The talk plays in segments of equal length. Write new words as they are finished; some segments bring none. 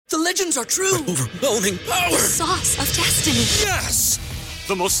The legends are true. Overwhelming power! Sauce of destiny. Yes!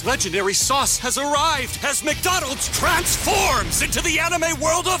 The most legendary sauce has arrived as McDonald's transforms into the anime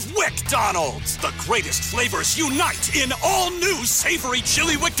world of WickDonald's. The greatest flavors unite in all new savory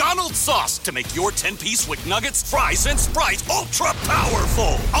chili McDonald's sauce to make your 10-piece Wick Nuggets, fries, and Sprite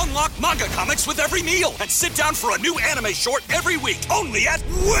ultra-powerful. Unlock manga comics with every meal and sit down for a new anime short every week only at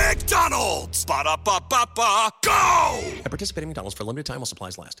WickDonald's. Ba-da-ba-ba-ba, go! At participating McDonald's for a limited time while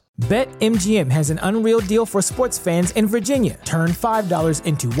supplies last. BetMGM has an unreal deal for sports fans in Virginia. Turn $5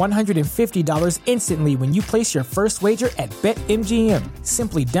 into $150 instantly when you place your first wager at BetMGM.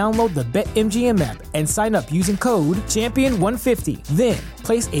 Simply download the BetMGM app and sign up using code Champion150. Then,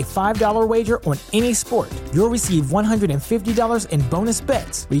 place a $5 wager on any sport. You'll receive $150 in bonus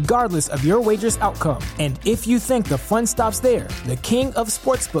bets, regardless of your wager's outcome. And if you think the fun stops there, the King of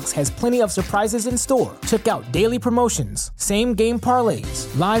Sportsbooks has plenty of surprises in store. Check out daily promotions, same-game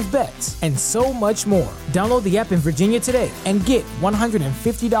parlays, live bets, and so much more. Download the app in Virginia today and get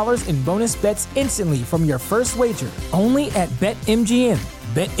 $150 in bonus bets instantly from your first wager. Only at BetMGM.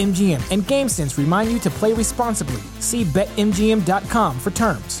 BetMGM and GameSense remind you to play responsibly. See BetMGM.com for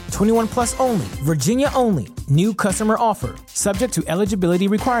terms. 21 plus only. Virginia only. New customer offer. Subject to eligibility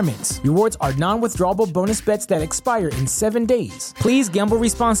requirements. Rewards are non-withdrawable bonus bets that expire in 7 days. Please gamble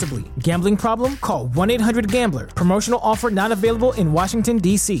responsibly. Gambling problem? Call 1-800-GAMBLER. Promotional offer not available in Washington,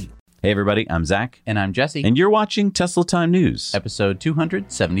 D.C. Hey everybody, I'm Zach. And I'm Jesse. And you're watching Tesla Time News. Episode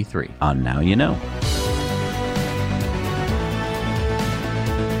 273. On Now You Know.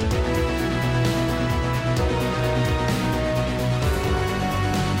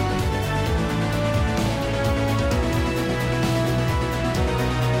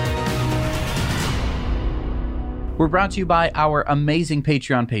 We're brought to you by our amazing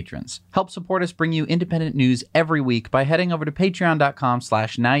Patreon patrons. Help support us bring you independent news every week by heading over to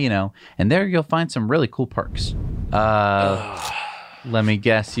patreon.com/nowyouknow, and there you'll find some really cool perks. Let me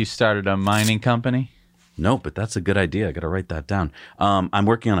guess, you started a mining company? No, but that's a good idea. I got to write that down. I'm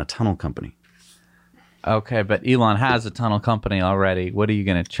working on a tunnel company. Okay, but Elon has a tunnel company already. What are you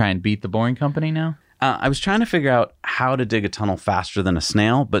going to try and beat the Boring Company now? I was trying to figure out how to dig a tunnel faster than a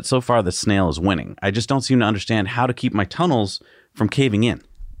snail, but so far the snail is winning. I just don't seem to understand how to keep my tunnels from caving in.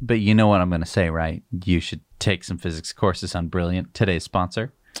 But you know what I'm going to say, right? You should take some physics courses on Brilliant, today's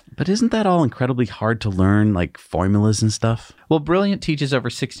sponsor. But isn't that all incredibly hard to learn, like formulas and stuff? Well, Brilliant teaches over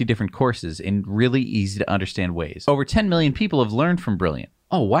 60 different courses in really easy to understand ways. Over 10 million people have learned from Brilliant.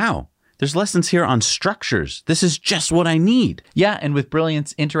 Oh, wow. There's lessons here on structures. This is just what I need. Yeah, and with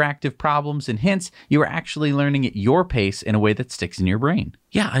Brilliant's interactive problems and hints, you are actually learning at your pace in a way that sticks in your brain.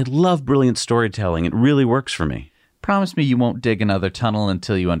 Yeah, I love Brilliant storytelling. It really works for me. Promise me you won't dig another tunnel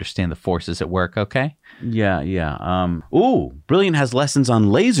until you understand the forces at work, okay? Yeah. Ooh, Brilliant has lessons on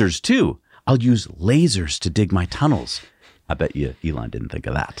lasers, too. I'll use lasers to dig my tunnels. I bet you Elon didn't think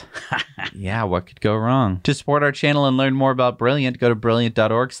of that. Yeah, what could go wrong? To support our channel and learn more about Brilliant, go to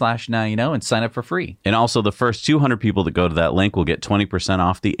brilliant.org/nowyouknow and sign up for free. And also, the first 200 people that go to that link will get 20%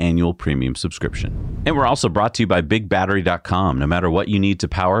 off the annual premium subscription. And we're also brought to you by BigBattery.com. No matter what you need to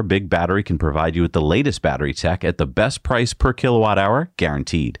power, Big Battery can provide you with the latest battery tech at the best price per kilowatt hour,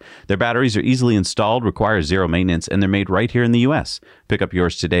 guaranteed. Their batteries are easily installed, require zero maintenance, and they're made right here in the U.S. Pick up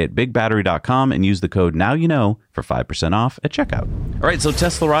yours today at BigBattery.com and use the code NOWYOUKNOW for 5% off at checkout. All right, so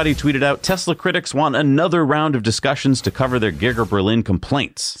Teslarati tweeted out, Tesla critics want another round of discussions to cover their Giga Berlin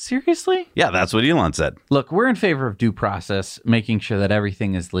complaints. Seriously? Yeah, that's what Elon said. Look, we're in favor of due process, making sure that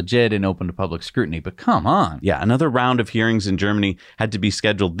everything is legit and open to public scrutiny, but come on. Yeah, another round of hearings in Germany had to be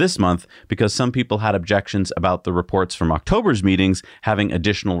scheduled this month because some people had objections about the reports from October's meetings having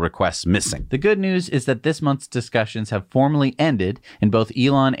additional requests missing. The good news is that this month's discussions have formally ended, and both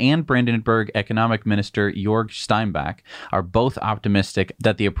Elon and Brandenburg Economic Minister Jörg Steinbach are both optimistic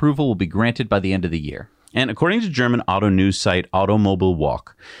that the approval will be granted by the end of the year. And according to German auto news site Automobile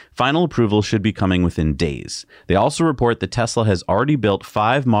Walk, final approval should be coming within days. They also report that Tesla has already built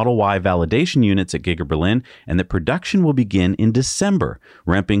 5 Model Y validation units at Giga Berlin and that production will begin in December,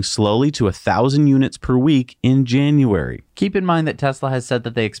 ramping slowly to 1,000 units per week in January. Keep in mind that Tesla has said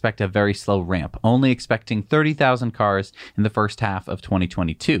that they expect a very slow ramp, only expecting 30,000 cars in the first half of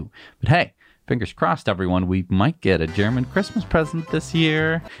 2022. But hey, fingers crossed, everyone, we might get a German Christmas present this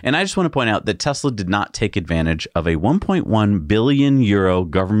year. And I just want to point out that Tesla did not take advantage of a 1.1 billion euro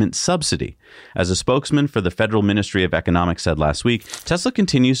government subsidy. As a spokesman for the Federal Ministry of Economics said last week, Tesla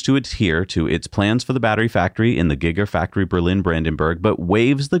continues to adhere to its plans for the battery factory in the Gigafactory Berlin-Brandenburg, but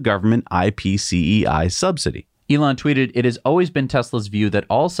waives the government IPCEI subsidy. Elon tweeted, "It has always been Tesla's view that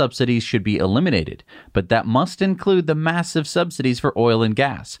all subsidies should be eliminated, but that must include the massive subsidies for oil and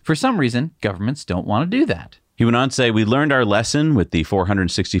gas. For some reason, governments don't want to do that." He went on to say, "We learned our lesson with the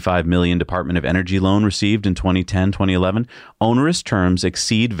 $465 million Department of Energy loan received in 2010-2011. Onerous terms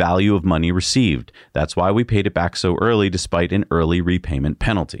exceed value of money received. That's why we paid it back so early despite an early repayment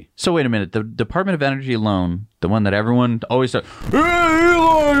penalty." So wait a minute. The Department of Energy loan, the one that everyone always said, "Hey,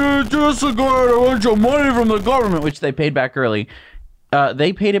 Elon, you just got a bunch of money from the government," which they paid back early.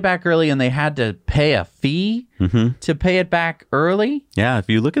 They paid it back early and they had to pay a fee to pay it back early? Yeah, if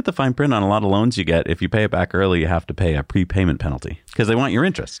you look at the fine print on a lot of loans you get, if you pay it back early, you have to pay a prepayment penalty because they want your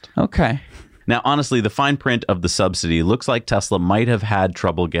interest. Okay. Now, honestly, the fine print of the subsidy looks like Tesla might have had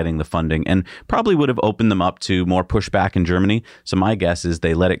trouble getting the funding and probably would have opened them up to more pushback in Germany. So my guess is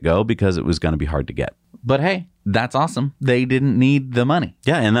they let it go because it was going to be hard to get. But hey, that's awesome. They didn't need the money.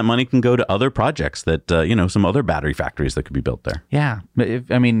 Yeah, and that money can go to other projects that, some other battery factories that could be built there. Yeah. If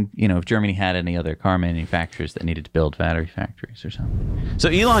Germany had any other car manufacturers that needed to build battery factories or something. So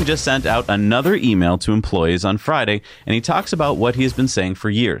Elon just sent out another email to employees on Friday, and he talks about what he has been saying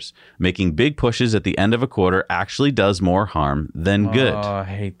for years. Making big pushes at the end of a quarter actually does more harm than good. Oh, I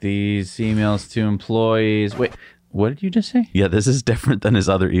hate these emails to employees. Wait, what did you just say? Yeah, this is different than his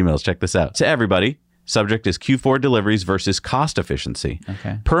other emails. Check this out. To everybody, subject is Q4 deliveries versus cost efficiency.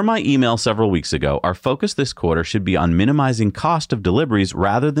 Okay. Per my email several weeks ago, our focus this quarter should be on minimizing cost of deliveries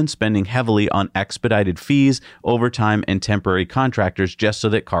rather than spending heavily on expedited fees, overtime, and temporary contractors just so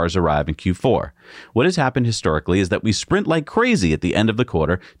that cars arrive in Q4. What has happened historically is that we sprint like crazy at the end of the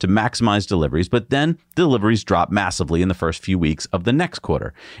quarter to maximize deliveries, but then deliveries drop massively in the first few weeks of the next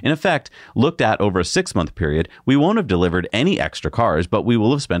quarter. In effect, looked at over a 6-month period, we won't have delivered any extra cars, but we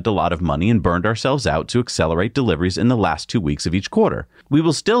will have spent a lot of money and burned ourselves out to accelerate deliveries in the last 2 weeks of each quarter. We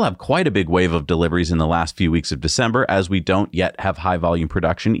will still have quite a big wave of deliveries in the last few weeks of December, as we don't yet have high volume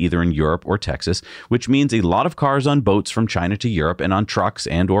production either in Europe or Texas, which means a lot of cars on boats from China to Europe and on trucks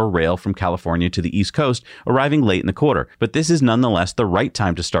and or rail from California to the East Coast arriving late in the quarter. But this is nonetheless the right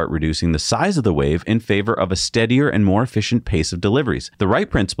time to start reducing the size of the wave in favor of a steadier and more efficient pace of deliveries. The right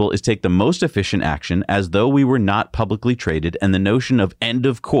principle is take the most efficient action as though we were not publicly traded and the notion of end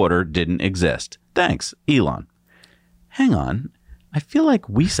of quarter didn't exist. Thanks, Elon. Hang on. I feel like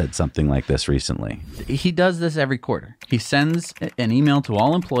we said something like this recently. He does this every quarter. He sends an email to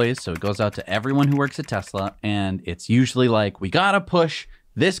all employees, so it goes out to everyone who works at Tesla, and it's usually like, we got to push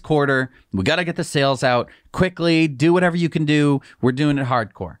this quarter. We got to get the sales out quickly. Do whatever you can do. We're doing it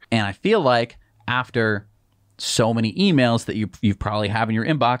hardcore. And I feel like after so many emails that you probably have in your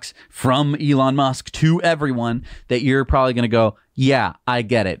inbox from Elon Musk to everyone, that you're probably going to go, yeah, I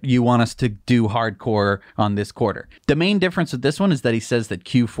get it. You want us to do hardcore on this quarter. The main difference with this one is that he says that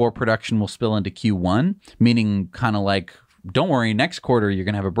Q4 production will spill into Q1, meaning kind of like, don't worry, next quarter you're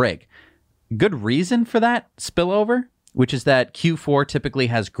going to have a break. Good reason for that spillover, which is that Q4 typically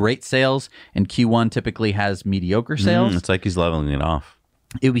has great sales and Q1 typically has mediocre sales. It's like he's leveling it off.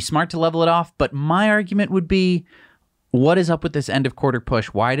 It would be smart to level it off, but my argument would be, what is up with this end of quarter push?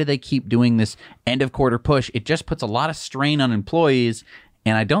 Why do they keep doing this end of quarter push? It just puts a lot of strain on employees,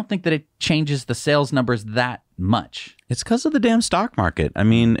 and I don't think that it changes the sales numbers that much. It's because of the damn stock market. I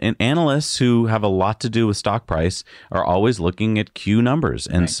mean, and analysts who have a lot to do with stock price are always looking at Q numbers.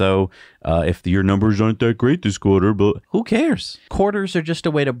 And so if your numbers aren't that great this quarter, but who cares? Quarters are just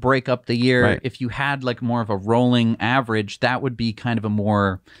a way to break up the year. Right. If you had like more of a rolling average, that would be kind of a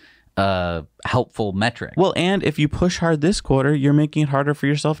more helpful metric. Well, and if you push hard this quarter, you're making it harder for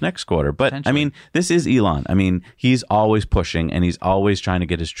yourself next quarter. But I mean, this is Elon. I mean, he's always pushing and he's always trying to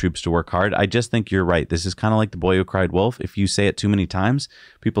get his troops to work hard. I just think you're right. This is kind of like the boy who cried wolf. If you say it too many times,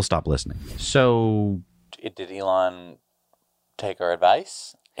 people stop listening. So did Elon take our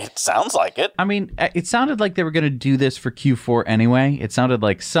advice? It sounds like it. I mean, it sounded like they were going to do this for Q4 anyway. It sounded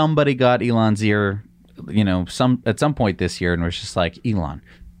like somebody got Elon's ear, at some point this year and was just like, Elon,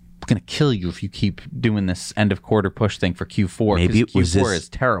 going to kill you if you keep doing this end of quarter push thing for Q4. Maybe it was Q4 is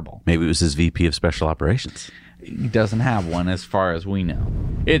terrible. Maybe it was his VP of Special Operations. He doesn't have one as far as we know.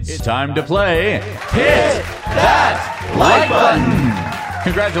 It's time to play Hit That Like Button!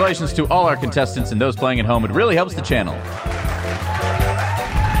 Congratulations to all our contestants and those playing at home. It really helps the channel.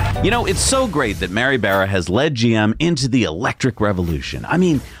 It's so great that Mary Barra has led GM into the electric revolution. I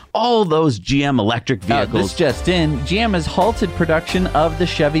mean, all those GM electric vehicles. This just in, GM has halted production of the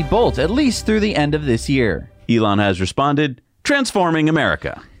Chevy Bolt, at least through the end of this year. Elon has responded, transforming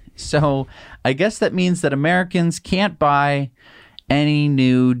America. So I guess that means that Americans can't buy any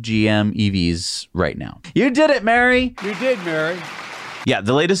new GM EVs right now. You did it, Mary. You did, Mary. Yeah,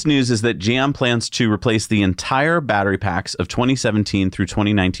 the latest news is that GM plans to replace the entire battery packs of 2017 through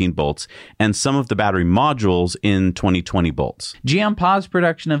 2019 Bolts and some of the battery modules in 2020 Bolts. GM paused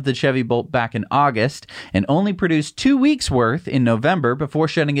production of the Chevy Bolt back in August and only produced 2 weeks worth in November before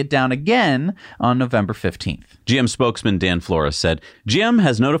shutting it down again on November 15th. GM spokesman Dan Flores said, GM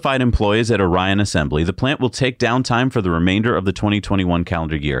has notified employees at Orion Assembly the plant will take downtime for the remainder of the 2021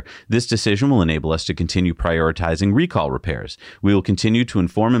 calendar year. This decision will enable us to continue prioritizing recall repairs. We will continue to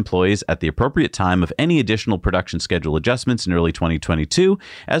inform employees at the appropriate time of any additional production schedule adjustments in early 2022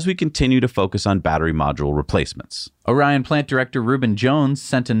 as we continue to focus on battery module replacements. Orion plant director Ruben Jones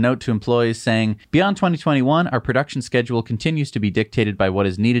sent a note to employees saying, beyond 2021, our production schedule continues to be dictated by what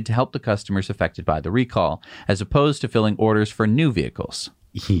is needed to help the customers affected by the recall, as opposed to filling orders for new vehicles.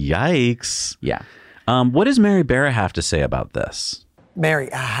 Yikes. Yeah. What does Mary Barra have to say about this? Mary,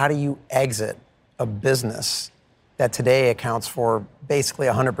 how do you exit a business that today accounts for basically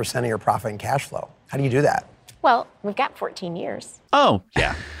 100% of your profit and cash flow? How do you do that? Well, we've got 14 years. Oh,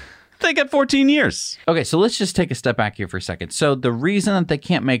 yeah. They got 14 years. Okay, so let's just take a step back here for a second. So the reason that they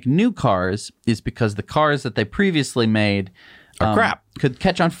can't make new cars is because the cars that they previously made are crap. Could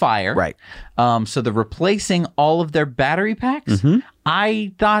catch on fire. Right. So they're replacing all of their battery packs. Mm-hmm.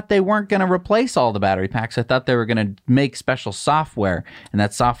 I thought they weren't going to replace all the battery packs. I thought they were going to make special software, and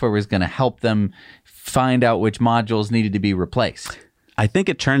that software was going to help them find out which modules needed to be replaced. I think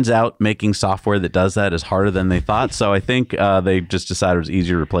it turns out making software that does that is harder than they thought. So I think they just decided it was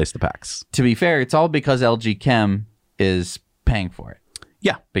easier to replace the packs. To be fair, it's all because LG Chem is paying for it.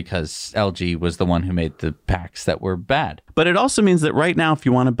 Yeah. Because LG was the one who made the packs that were bad. But it also means that right now, if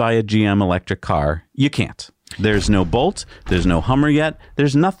you want to buy a GM electric car, you can't. There's no Bolt. There's no Hummer yet.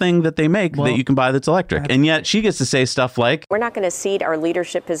 There's nothing that they make that you can buy that's electric. And yet she gets to say stuff like, We're not going to cede our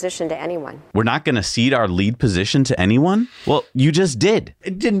leadership position to anyone. We're not going to cede our lead position to anyone? Well, you just did.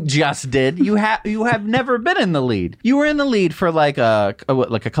 It didn't just did. You have never been in the lead. You were in the lead for like a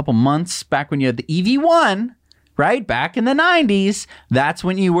couple months back when you had the EV1. Right back in the 90s, that's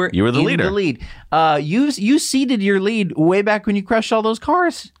when you were the leader. The lead. You ceded your lead way back when you crushed all those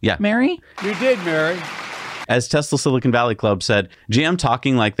cars. Yeah, Mary. You did, Mary. As Tesla Silicon Valley Club said, GM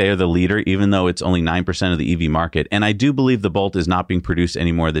talking like they are the leader, even though it's only 9% of the EV market. And I do believe the Bolt is not being produced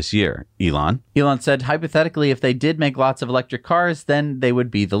anymore this year. Elon said, hypothetically, if they did make lots of electric cars, then they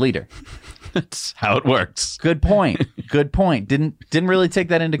would be the leader. That's how it works. Good point. Good point. Didn't really take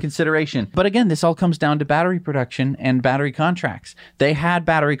that into consideration. But again, this all comes down to battery production and battery contracts. They had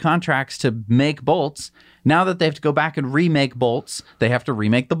battery contracts to make Bolts. Now that they have to go back and remake Bolts, they have to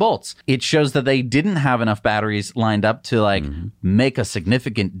remake the Bolts. It shows that they didn't have enough batteries lined up to make a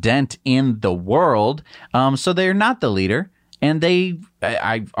significant dent in the world. So they're not the leader. And they,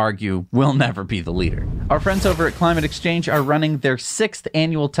 I argue, will never be the leader. Our friends over at Climate Exchange are running their 6th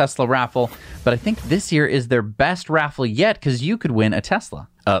annual Tesla raffle, but I think this year is their best raffle yet because you could win a Tesla.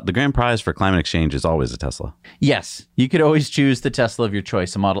 The grand prize for Climate Exchange is always a Tesla. Yes, you could always choose the Tesla of your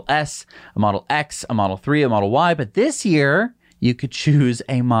choice, a Model S, a Model X, a Model 3, a Model Y, but this year you could choose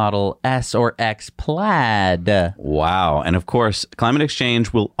a Model S or X Plaid. Wow. And of course, Climate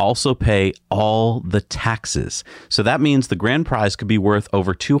Exchange will also pay all the taxes. So that means the grand prize could be worth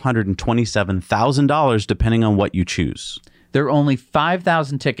over $227,000 depending on what you choose. There are only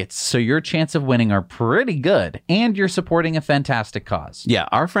 5,000 tickets, so your chance of winning are pretty good, and you're supporting a fantastic cause. Yeah,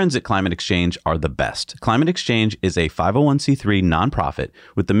 our friends at Climate Exchange are the best. Climate Exchange is a 501c3 nonprofit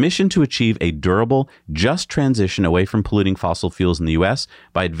with the mission to achieve a durable, just transition away from polluting fossil fuels in the U.S.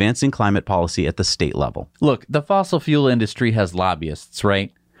 by advancing climate policy at the state level. Look, the fossil fuel industry has lobbyists,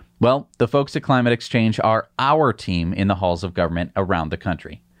 right? Well, the folks at Climate Exchange are our team in the halls of government around the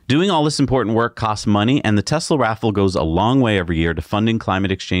country. Doing all this important work costs money, and the Tesla raffle goes a long way every year to funding Climate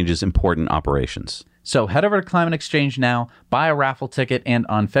Exchange's important operations. So head over to Climate Exchange now, buy a raffle ticket, and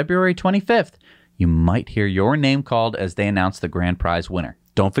on February 25th, you might hear your name called as they announce the grand prize winner.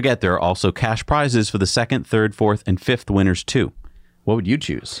 Don't forget, there are also cash prizes for the 2nd, 3rd, 4th, and 5th winners, too. What would you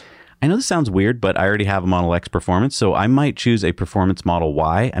choose? I know this sounds weird, but I already have a Model X Performance, so I might choose a Performance Model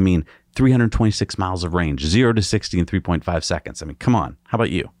Y. I mean, 326 miles of range, 0 to 60 in 3.5 seconds. I mean, come on. How about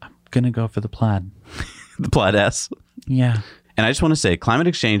you? I'm going to go for the Plaid. The Plaid S? Yeah. And I just want to say, Climate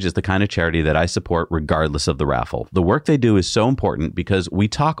Exchange is the kind of charity that I support regardless of the raffle. The work they do is so important because we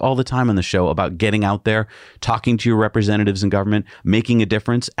talk all the time on the show about getting out there, talking to your representatives in government, making a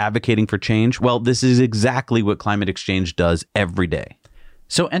difference, advocating for change. Well, this is exactly what Climate Exchange does every day.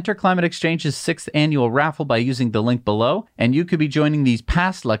 So enter Climate Exchange's 6th annual raffle by using the link below, and you could be joining these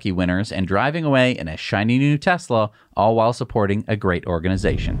past lucky winners and driving away in a shiny new Tesla, all while supporting a great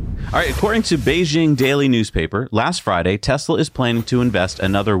organization. All right, according to Beijing Daily Newspaper, last Friday, Tesla is planning to invest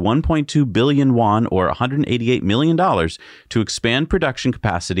another 1.2 billion won, or $188 million, to expand production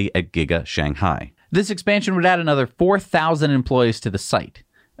capacity at Giga Shanghai. This expansion would add another 4,000 employees to the site.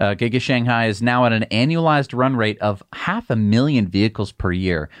 Giga Shanghai is now at an annualized run rate of 500,000 vehicles per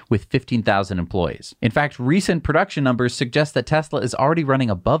year with 15,000 employees. In fact, recent production numbers suggest that Tesla is already running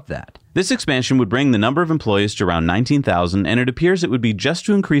above that. This expansion would bring the number of employees to around 19,000, and it appears it would be just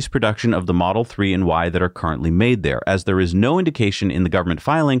to increase production of the Model 3 and Y that are currently made there, as there is no indication in the government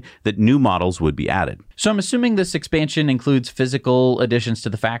filing that new models would be added. So I'm assuming this expansion includes physical additions to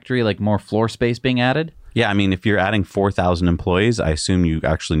the factory, like more floor space being added? Yeah, I mean, if you're adding 4,000 employees, I assume you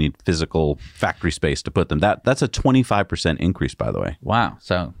actually need physical factory space to put them. That's a 25% increase, by the way. Wow.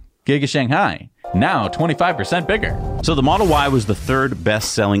 So Giga Shanghai, now 25% bigger. So the Model Y was the third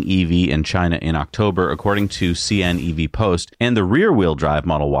best-selling EV in China in October, according to CN EV Post. And the rear-wheel drive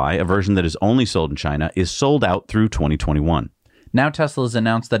Model Y, a version that is only sold in China, is sold out through 2021. Now Tesla has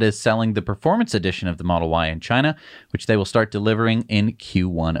announced that it is selling the performance edition of the Model Y in China, which they will start delivering in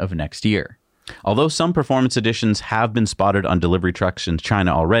Q1 of next year. Although some performance editions have been spotted on delivery trucks in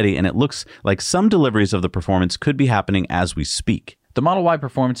China already, and it looks like some deliveries of the performance could be happening as we speak. The Model Y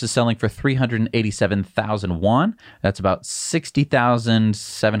Performance is selling for 387,000 won. That's about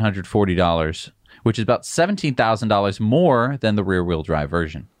 $60,740, which is about $17,000 more than the rear-wheel drive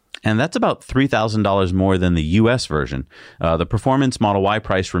version. And that's about $3,000 more than the U.S. version. The Performance Model Y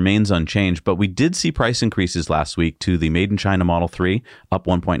price remains unchanged, but we did see price increases last week to the Made in China Model 3, up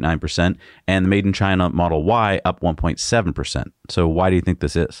 1.9%, and the Made in China Model Y, up 1.7%. So why do you think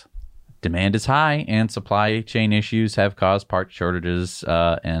this is? Demand is high, and supply chain issues have caused part shortages,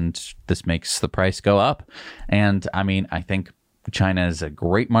 and this makes the price go up. And I mean, I think China is a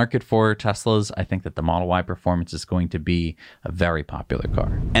great market for Teslas. I think that the Model Y Performance is going to be a very popular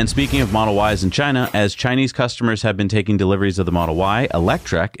car. And speaking of Model Ys in China, as Chinese customers have been taking deliveries of the Model Y,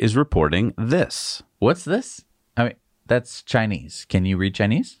 Electrek is reporting this. What's this? I mean, that's Chinese. Can you read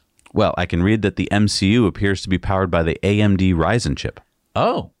Chinese? Well, I can read that the MCU appears to be powered by the AMD Ryzen chip.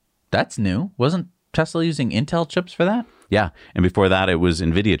 Oh, that's new. Wasn't Tesla using Intel chips for that? Yeah, and before that, it was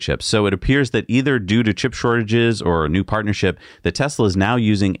NVIDIA chips. So it appears that either due to chip shortages or a new partnership, that Tesla is now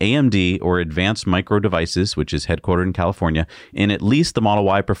using AMD or Advanced Micro Devices, which is headquartered in California, in at least the Model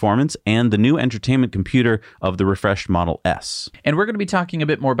Y Performance and the new entertainment computer of the refreshed Model S. And we're going to be talking a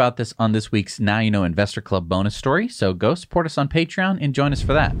bit more about this on this week's Now You Know Investor Club bonus story. So go support us on Patreon and join us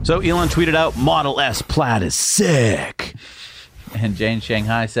for that. So Elon tweeted out, Model S Plaid is sick. And Jane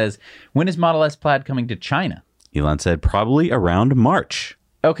Shanghai says, when is Model S Plaid coming to China? Elon said probably around March.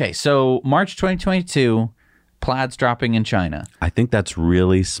 Okay, so March 2022, Plaid's dropping in China. I think that's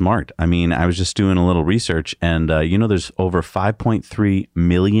really smart. I mean, I was just doing a little research, and there's over 5.3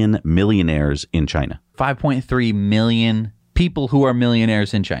 million millionaires in China. 5.3 million people who are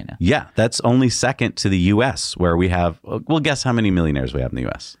millionaires in China. Yeah, that's only second to the U.S., where we have, well, guess how many millionaires we have in the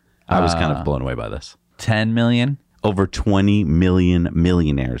U.S.? I was kind of blown away by this. 10 million? Over 20 million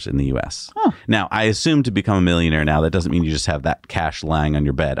millionaires in the U.S. Huh. Now, I assume to become a millionaire now, that doesn't mean you just have that cash lying on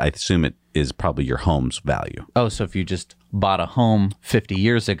your bed. I assume it is probably your home's value. Oh, so if you just bought a home 50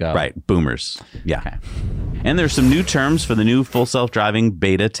 years ago. Right, boomers. Yeah. Okay. And there's some new terms for the new full self-driving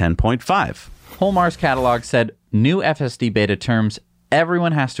beta 10.5. Holmar's catalog said new FSD beta terms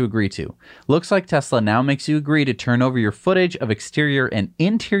everyone has to agree to. Looks like Tesla now makes you agree to turn over your footage of exterior and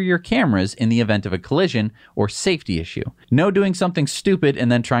interior cameras in the event of a collision or safety issue. No doing something stupid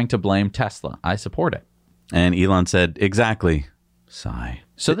and then trying to blame Tesla. I support it. And Elon said, exactly. Sigh.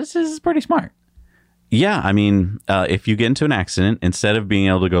 So this is pretty smart. Yeah, I mean, if you get into an accident, instead of being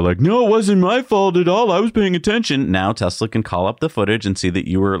able to go like, no, it wasn't my fault at all, I was paying attention, now Tesla can call up the footage and see that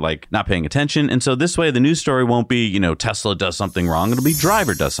you were like not paying attention. And so this way the news story won't be, Tesla does something wrong. It'll be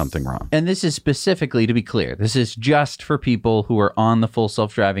driver does something wrong. And this is specifically, to be clear, this is just for people who are on the full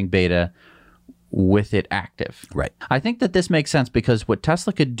self-driving beta with it active. Right. I think that this makes sense because what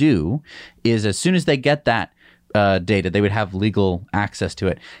Tesla could do is as soon as they get that data, they would have legal access to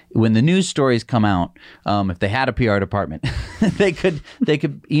it. When the news stories come out, if they had a PR department, they could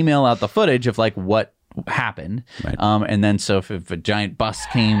email out the footage of like what happened. Right. And then so if a giant bus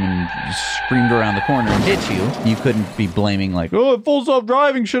came and screamed around the corner and hit you couldn't be blaming like, oh, full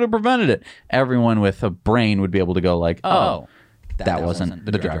self-driving should have prevented it. Everyone with a brain would be able to go like, oh, that wasn't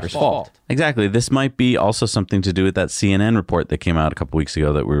the driver's fault. Exactly. This might be also something to do with that CNN report that came out a couple weeks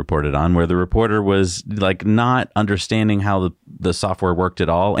ago that we reported on, where the reporter was like not understanding how the software worked at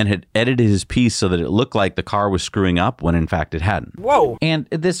all and had edited his piece so that it looked like the car was screwing up when in fact it hadn't. Whoa. And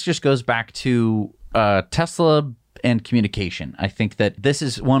this just goes back to Tesla and communication. I think that this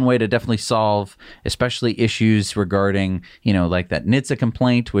is one way to definitely solve, especially issues regarding, like that NHTSA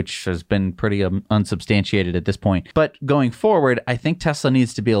complaint, which has been pretty unsubstantiated at this point. But going forward, I think Tesla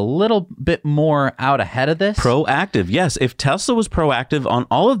needs to be a little bit more out ahead of this. Proactive, yes. If Tesla was proactive on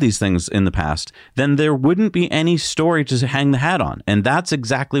all of these things in the past, then there wouldn't be any story to hang the hat on. And that's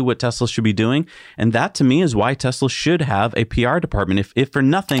exactly what Tesla should be doing. And that, to me, is why Tesla should have a PR department, if for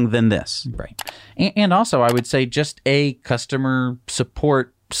nothing than this. Right. And also, I would say just a customer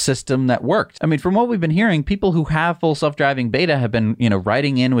support system that worked. I mean, from what we've been hearing, people who have full self-driving beta have been,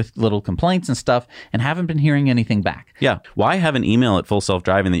 writing in with little complaints and stuff and haven't been hearing anything back. Yeah. Why have an email at Full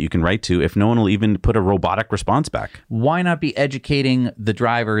Self-Driving that you can write to if no one will even put a robotic response back? Why not be educating the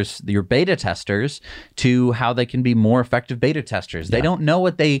drivers, your beta testers, to how they can be more effective beta testers? They don't know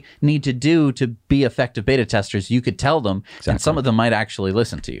what they need to do to be effective beta testers. You could tell them, and some of them might actually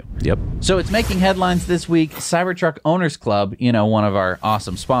listen to you. Yep. So it's making headlines this week. Cybertruck Owners Club, one of our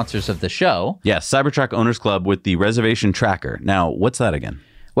awesome sponsors of the show. Yes, Cybertruck Owners Club with the reservation tracker. Now, what's that again?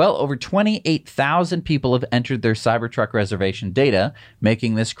 Well, over 28,000 people have entered their Cybertruck reservation data,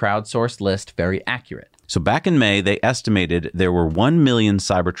 making this crowdsourced list very accurate. So back in May, they estimated there were 1 million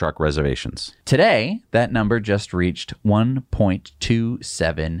Cybertruck reservations. Today, that number just reached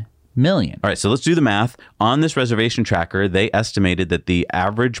 1.27 million. All right, so let's do the math. On this reservation tracker, they estimated that the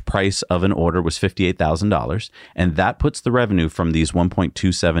average price of an order was $58,000, and that puts the revenue from these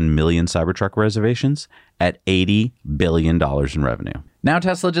 1.27 million Cybertruck reservations at $80 billion in revenue. Now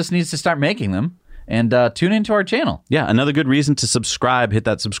Tesla just needs to start making them. And tune into our channel. Yeah, another good reason to subscribe. Hit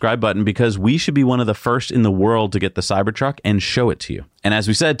that subscribe button because we should be one of the first in the world to get the Cybertruck and show it to you. And as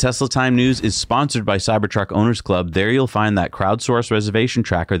we said, Tesla Time News is sponsored by Cybertruck Owners Club. There you'll find that crowdsourced reservation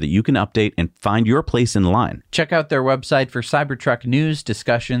tracker that you can update and find your place in line. Check out their website for Cybertruck news,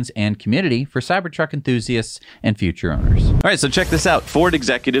 discussions, and community for Cybertruck enthusiasts and future owners. All right, so check this out. Ford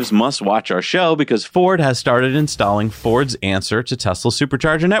executives must watch our show because Ford has started installing Ford's answer to Tesla's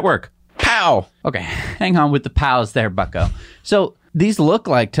Supercharger network. Pow! Okay, hang on with the pows there, bucko. So these look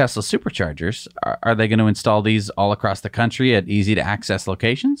like Tesla Superchargers. Are they going to install these all across the country at easy-to-access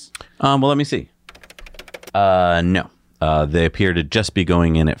locations? Well, let me see. No. They appear to just be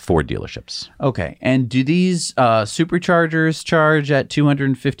going in at Ford dealerships. Okay, and do these Superchargers charge at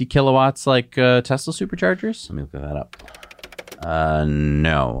 250 kilowatts like Tesla Superchargers? Let me look that up.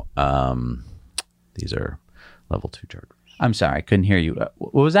 No. These are level 2 chargers. I'm sorry, I couldn't hear you.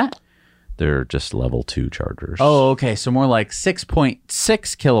 What was that? They're just level 2 chargers. Oh, okay. So more like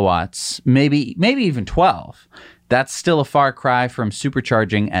 6.6 kilowatts, maybe even 12. That's still a far cry from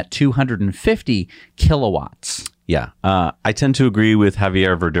supercharging at 250 kilowatts. Yeah. I tend to agree with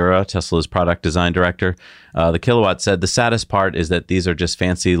Javier Verdura, Tesla's product design director. The Kilowatt said the saddest part is that these are just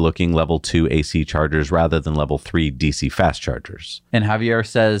fancy looking level 2 AC chargers rather than level 3 DC fast chargers. And Javier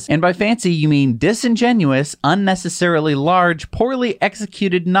says, and by fancy, you mean disingenuous, unnecessarily large, poorly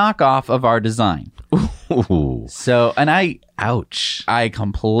executed knockoff of our design. Ooh. So, and ouch. I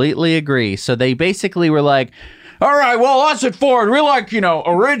completely agree. So they basically were like, all right, well, us at Ford, we like,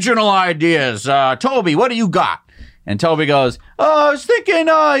 original ideas. Toby, what do you got? And Toby goes, I was thinking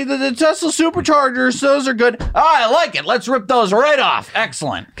the Tesla Superchargers, those are good. I like it. Let's rip those right off.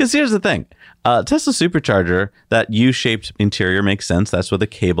 Excellent. Because here's the thing. Tesla Supercharger, that U-shaped interior makes sense. That's where the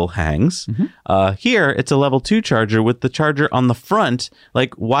cable hangs. Mm-hmm. Here, it's a level 2 charger with the charger on the front.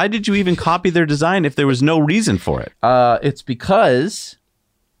 Like, why did you even copy their design if there was no reason for it? It's because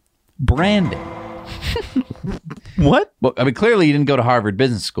branding. What? Well, I mean, clearly you didn't go to Harvard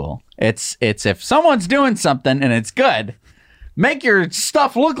Business School. It's if someone's doing something and it's good, make your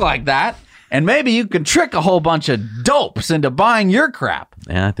stuff look like that, and maybe you can trick a whole bunch of dopes into buying your crap.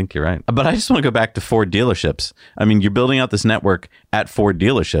 Yeah, I think you're right. But I just want to go back to Ford dealerships. I mean, you're building out this network at Ford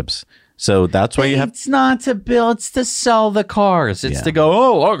dealerships. So that's why you have... It's not to build, it's to sell the cars. It's to go,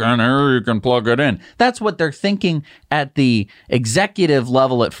 oh, look, in here, you can plug it in. That's what they're thinking at the executive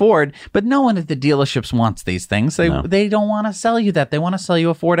level at Ford, but no one at the dealerships wants these things. They don't want to sell you that. They want to sell you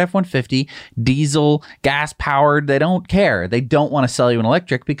a Ford F-150, diesel, gas-powered. They don't care. They don't want to sell you an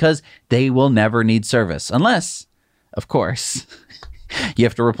electric because they will never need service. Unless, of course... you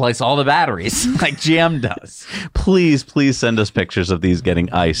have to replace all the batteries like GM does. Please send us pictures of these getting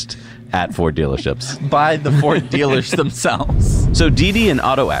iced at Ford dealerships. By the Ford dealers themselves. So DiDi and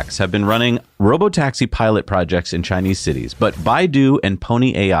AutoX have been running robotaxi pilot projects in Chinese cities, but Baidu and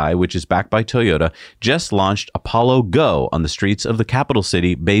Pony AI, which is backed by Toyota, just launched Apollo Go on the streets of the capital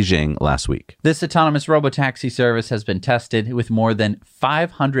city, Beijing, last week. This autonomous robotaxi service has been tested with more than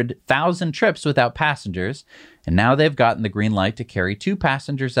 500,000 trips without passengers, and now they've gotten the green light to carry 2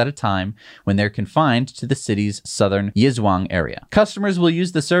 passengers at a time when they're confined to the city's southern Yizhuang area. Customers will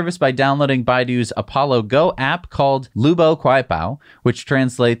use the service by downloading Baidu's Apollo Go app called Lubo Kuaibao, which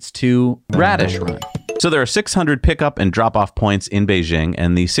translates to Radish Run. So there are 600 pickup and drop-off points in Beijing,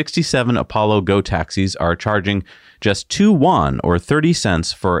 and the 67 Apollo Go taxis are charging just 2 yuan, or 30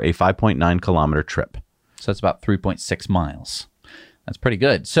 cents, for a 5.9-kilometer trip. So that's about 3.6 miles. That's pretty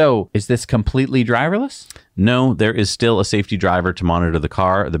good. So is this completely driverless? No, there is still a safety driver to monitor the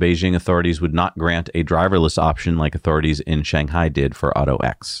car. The Beijing authorities would not grant a driverless option like authorities in Shanghai did for Auto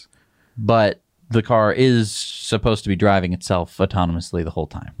X. But the car is supposed to be driving itself autonomously the whole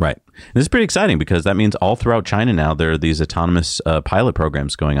time. Right. This is pretty exciting because that means all throughout China now there are these autonomous pilot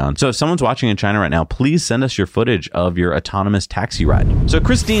programs going on. So if someone's watching in China right now, please send us your footage of your autonomous taxi ride. So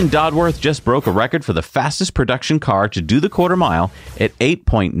Christine Dodworth just broke a record for the fastest production car to do the quarter mile at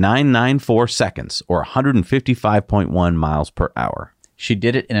 8.994 seconds, or 155.1 miles per hour. She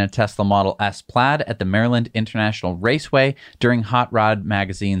did it in a Tesla Model S Plaid at the Maryland International Raceway during Hot Rod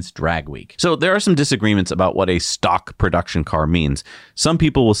Magazine's Drag Week. So there are some disagreements about what a stock production car means. Some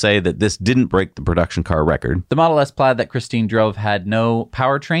people will say that this didn't break the production car record. The Model S Plaid that Christine drove had no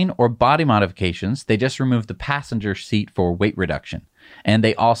powertrain or body modifications. They just removed the passenger seat for weight reduction. And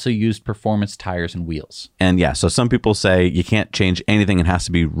they also used performance tires and wheels. And yeah, so some people say you can't change anything. It has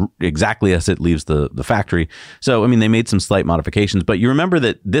to be exactly as it leaves the factory. So, I mean, they made some slight modifications. But you remember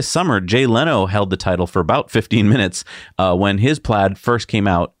that this summer, Jay Leno held the title for about 15 minutes when his Plaid first came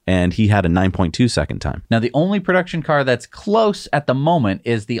out, and he had a 9.2 second time. Now, the only production car that's close at the moment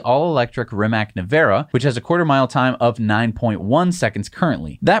is the all-electric Rimac Nevera, which has a quarter-mile time of 9.1 seconds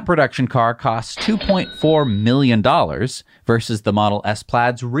currently. That production car costs $2.4 million versus the Model S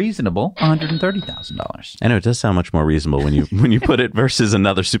Plaid's reasonable $130,000. I know, it does sound much more reasonable when you put it versus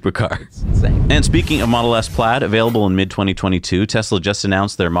another supercar. It's insane. And speaking of Model S Plaid, available in mid-2022, Tesla just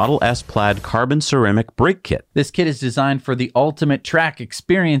announced their Model S Plaid carbon ceramic brake kit. This kit is designed for the ultimate track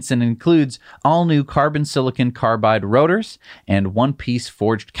experience and includes all new carbon silicon carbide rotors and one-piece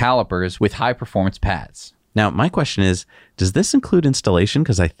forged calipers with high-performance pads. Now, my question is, does this include installation?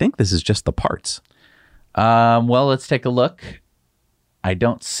 Because I think this is just the parts. Well, let's take a look. I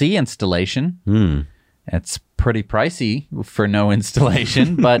don't see installation. It's pretty pricey for no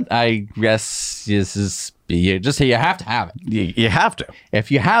installation, but I guess this is you have to have it. You have to.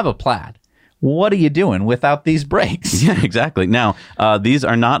 If you have a Plaid, what are you doing without these brakes? Yeah, exactly. Now, these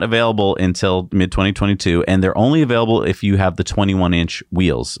are not available until mid-2022, and they're only available if you have the 21-inch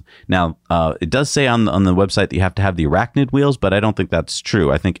wheels. Now, it does say on the website that you have to have the Arachnid wheels, but I don't think that's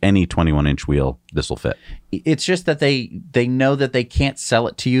true. I think any 21-inch wheel, this will fit. It's just that they know that they can't sell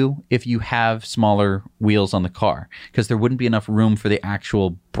it to you if you have smaller wheels on the car, because there wouldn't be enough room for the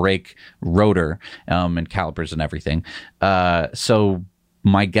actual brake rotor and calipers and everything. So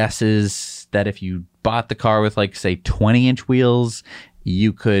my guess is that if you bought the car with, like, say, 20-inch wheels,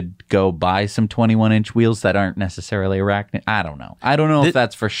 you could go buy some 21-inch wheels that aren't necessarily Arachnid. I don't know. I don't know if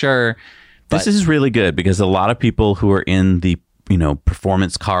that's for sure. This is really good because a lot of people who are in the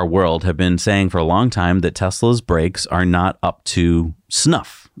performance car world have been saying for a long time that Tesla's brakes are not up to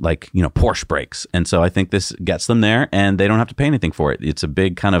snuff, like, Porsche brakes. And so I think this gets them there, and they don't have to pay anything for it. It's a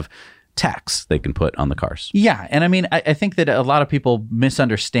big kind of tax they can put on the cars. Yeah, and I mean, I think that a lot of people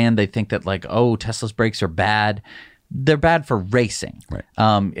misunderstand. They think that, like, oh, Tesla's brakes are bad. They're bad for racing. Right.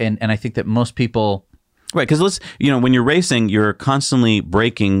 And I think that most people... Right, because when you're racing, you're constantly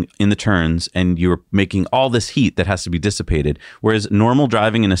braking in the turns, and you're making all this heat that has to be dissipated. Whereas normal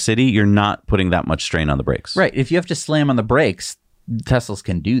driving in a city, you're not putting that much strain on the brakes. Right. If you have to slam on the brakes, Teslas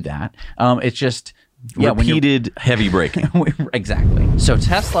can do that. It's just... repeated heavy braking. Exactly. So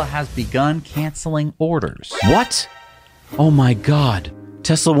Tesla has begun canceling orders. What? Oh my God.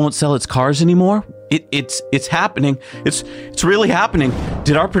 Tesla won't sell its cars anymore? It's happening. It's really happening.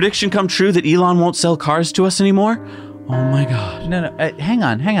 Did our prediction come true that Elon won't sell cars to us anymore? Oh my God. No. Hang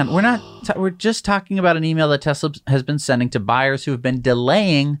on. We're just talking about an email that Tesla has been sending to buyers who have been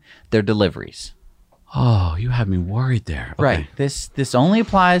delaying their deliveries. Oh, you have me worried there. Okay. Right. This only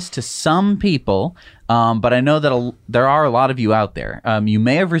applies to some people. But I know that there are a lot of you out there. You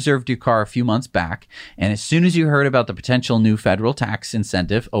may have reserved your car a few months back, and as soon as you heard about the potential new federal tax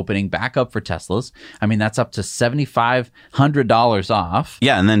incentive opening back up for Teslas, I mean, that's up to $7,500 off.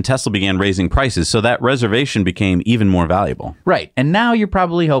 Yeah, and then Tesla began raising prices, so that reservation became even more valuable. Right. And now you're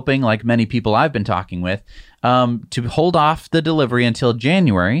probably hoping, like many people I've been talking with, to hold off the delivery until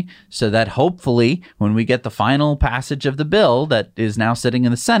January so that hopefully when we get the final passage of the bill that is now sitting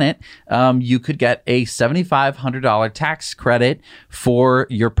in the Senate, you could get a $7,500 tax credit for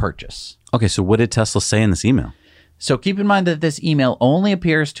your purchase. Okay, so what did Tesla say in this email? So keep in mind that this email only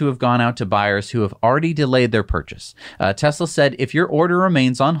appears to have gone out to buyers who have already delayed their purchase. Tesla said if your order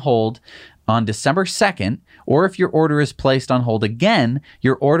remains on hold on December 2nd, or if your order is placed on hold again,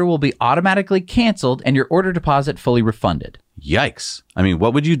 your order will be automatically canceled and your order deposit fully refunded. Yikes. I mean,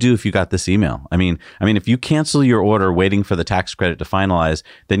 what would you do if you got this email? I mean, if you cancel your order waiting for the tax credit to finalize,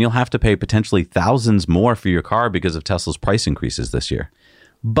 then you'll have to pay potentially thousands more for your car because of Tesla's price increases this year.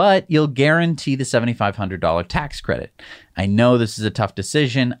 But you'll guarantee the $7,500 tax credit. I know this is a tough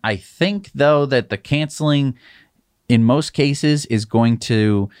decision. I think, though, that the canceling in most cases is going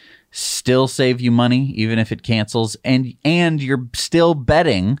to still save you money, even if it cancels. And you're still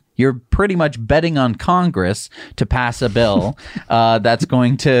betting, you're pretty much betting on Congress to pass a bill that's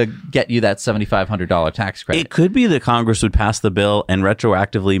going to get you that $7,500 tax credit. It could be that Congress would pass the bill and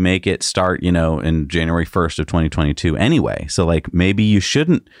retroactively make it start, in January 1st of 2022 anyway. So like maybe you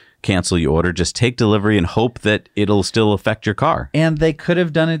shouldn't cancel your order, just take delivery and hope that it'll still affect your car. And they could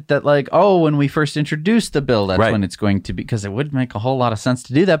have done it that when we first introduced the bill, that's right when it's going to be, because it would make a whole lot of sense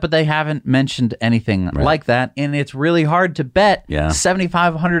to do that, but they haven't mentioned anything like that. And it's really hard to bet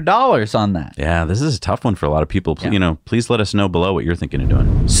 $7,500 on that. Yeah, this is a tough one for a lot of people. Please let us know below what you're thinking of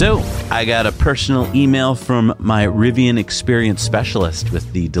doing. So I got a personal email from my Rivian experience specialist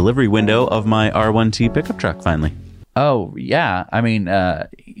with the delivery window of my R1T pickup truck finally. Oh, yeah. I mean,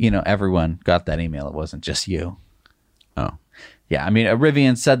 everyone got that email. It wasn't just you. Oh. Yeah,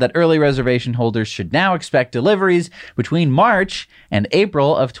 Rivian said that early reservation holders should now expect deliveries between March and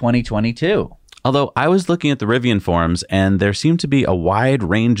April of 2022. Although I was looking at the Rivian forums and there seemed to be a wide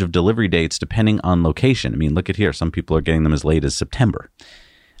range of delivery dates depending on location. Look at here. Some people are getting them as late as September.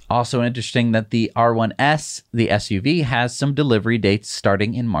 Also interesting that the R1S, the SUV, has some delivery dates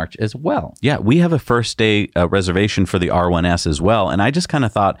starting in March as well. Yeah, we have a first day reservation for the R1S as well. And I just kind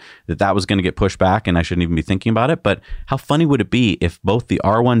of thought that was going to get pushed back and I shouldn't even be thinking about it. But how funny would it be if both the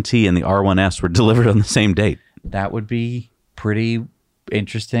R1T and the R1S were delivered on the same date? That would be pretty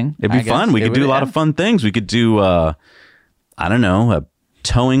interesting. It'd be fun. We could do a lot of fun things. We could do, a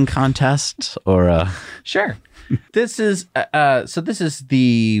towing contest or Sure. This is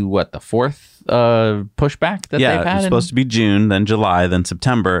the fourth pushback that they've had? Yeah, it's supposed to be June, then July, then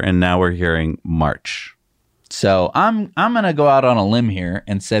September, and now we're hearing March. So I'm going to go out on a limb here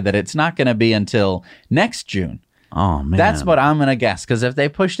and say that it's not going to be until next June. Oh, man. That's what I'm going to guess. Because if they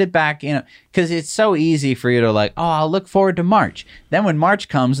pushed it back, because it's so easy for you to I'll look forward to March. Then when March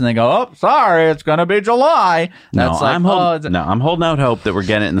comes and they go, oh, sorry, it's going to be July. I'm holding out hope that we're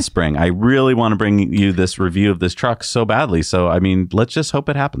getting it in the spring. I really want to bring you this review of this truck so badly. So, let's just hope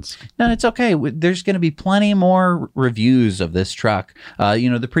it happens. No, it's okay. There's going to be plenty more reviews of this truck.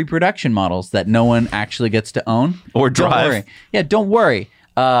 The pre-production models that no one actually gets to own. Or drive. Don't worry. Yeah, don't worry.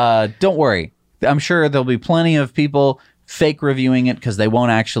 Don't worry. I'm sure there'll be plenty of people fake reviewing it because they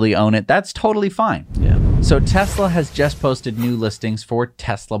won't actually own it. That's totally fine. Yeah. So Tesla has just posted new listings for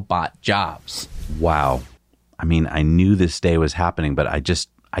Tesla bot jobs. Wow. I knew this day was happening, but I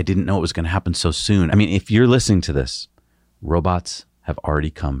didn't know it was going to happen so soon. If you're listening to this, robots have already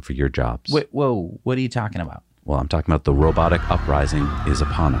come for your jobs. Wait, whoa, what are you talking about? Well, I'm talking about the robotic uprising is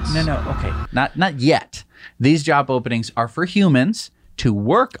upon us. No, okay. Not yet. These job openings are for humans to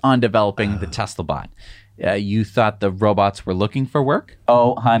work on developing the Tesla bot. You thought the robots were looking for work?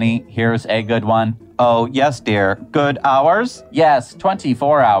 Oh, honey, here's a good one. Oh, yes, dear. Good hours? Yes,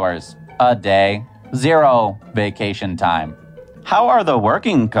 24 hours a day. 0 vacation time. How are the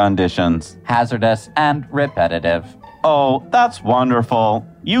working conditions? Hazardous and repetitive. Oh, that's wonderful.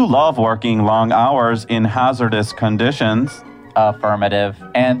 You love working long hours in hazardous conditions. Affirmative.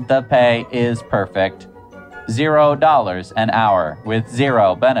 And the pay is perfect. $0 an hour with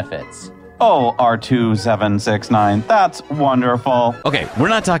 0 benefits. Oh, R2769, that's wonderful. Okay, we're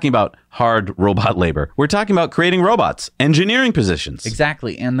not talking about hard robot labor. We're talking about creating robots, engineering positions.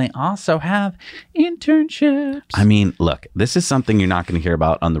 Exactly, and they also have internships. Look, this is something you're not going to hear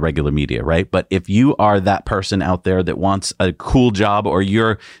about on the regular media, right? But if you are that person out there that wants a cool job, or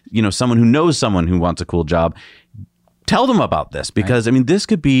you're, someone who knows someone who wants a cool job, tell them about this because, this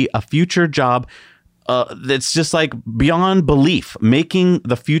could be a future job that's just like beyond belief, making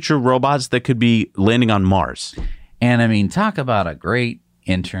the future robots that could be landing on Mars. And I mean, talk about a great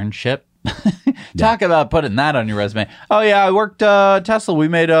internship. Talk about putting that on your resume. Oh yeah, I worked Tesla. We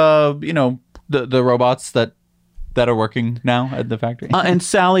made the robots that are working now at the factory. And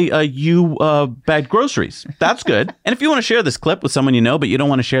Sally, you bagged groceries. That's good. And if you want to share this clip with someone you know, but you don't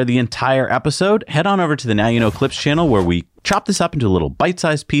want to share the entire episode, head on over to the Now You Know Clips channel, where we chop this up into a little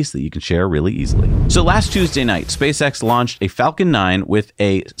bite-sized piece that you can share really easily. So last Tuesday night, SpaceX launched a Falcon 9 with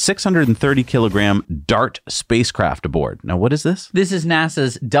a 630-kilogram DART spacecraft aboard. Now, what is this? This is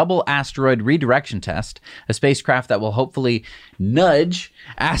NASA's Double Asteroid Redirection Test, a spacecraft that will hopefully nudge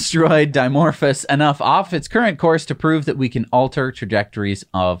asteroid Dimorphos enough off its current course to prove that we can alter trajectories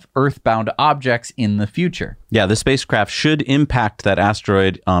of Earth-bound objects in the future. Yeah, the spacecraft should impact that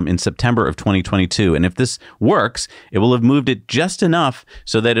asteroid in September of 2022. And if this works, it will have moved it just enough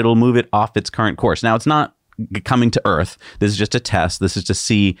so that it'll move it off its current course. Now, it's not coming to Earth. This is just a test. This is to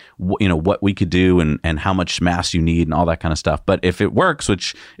see what we could do and how much mass you need and all that kind of stuff. But if it works,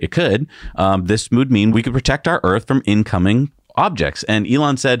 which it could, this would mean we could protect our Earth from incoming objects. And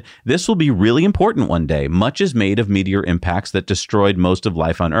Elon said, this will be really important one day. Much is made of meteor impacts that destroyed most of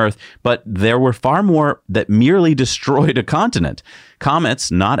life on Earth, but there were far more that merely destroyed a continent.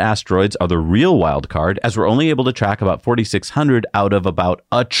 Comets, not asteroids, are the real wild card, as we're only able to track about 4,600 out of about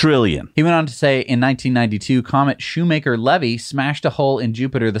 1 trillion. He went on to say, in 1992, comet Shoemaker-Levy smashed a hole in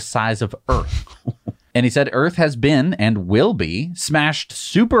Jupiter the size of Earth. And he said Earth has been and will be smashed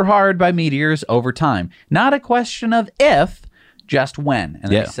super hard by meteors over time. Not a question of if, just when.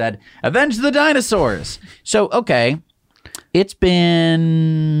 And they said, avenge the dinosaurs. So, okay, it's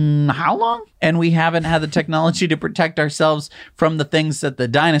been how long? And we haven't had the technology to protect ourselves from the things that the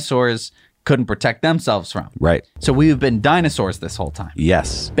dinosaurs couldn't protect themselves from. Right. So we've been dinosaurs this whole time.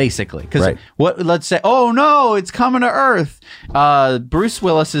 Yes. Basically. Because let's say, oh no, it's coming to Earth. Bruce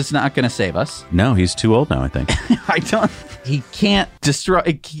Willis is not going to save us. No, he's too old now, I think. He can't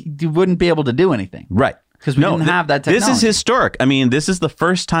destroy, he wouldn't be able to do anything. Right. Because we didn't have that technology. This is historic. I mean, this is the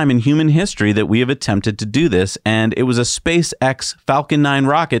first time in human history that we have attempted to do this, and it was a SpaceX Falcon 9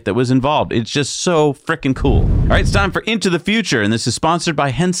 rocket that was involved. It's just so freaking cool. All right, it's time for Into the Future, and this is sponsored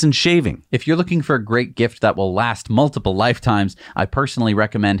by Henson Shaving. If you're looking for a great gift that will last multiple lifetimes, I personally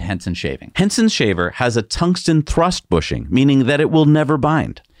recommend Henson Shaving. Henson Shaver has a tungsten thrust bushing, meaning that it will never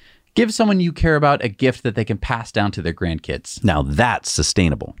bind. Give someone you care about a gift that they can pass down to their grandkids. Now that's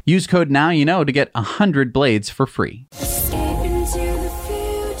sustainable. Use code NOWYOUKNOW to get 100 blades for free.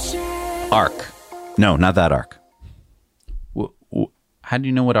 Arc. No, not that Arc. How do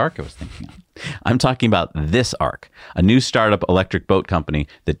you know what Arc I was thinking of? I'm talking about this Arc, a new startup electric boat company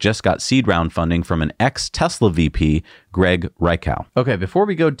that just got seed round funding from an ex-Tesla VP, Greg Reichow. Okay, before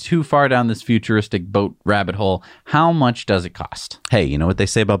we go too far down this futuristic boat rabbit hole, how much does it cost? Hey, you know what they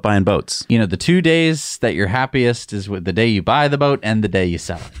say about buying boats? You know, the 2 days that you're happiest is with the day you buy the boat and the day you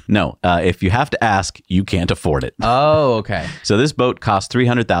sell it. No, if you have to ask, you can't afford it. Oh, okay. So this boat cost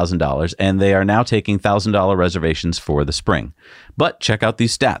 $300,000, and they are now taking $1,000 reservations for the spring. But check out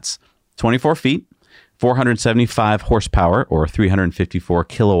these stats. 24 feet, 475 horsepower or 354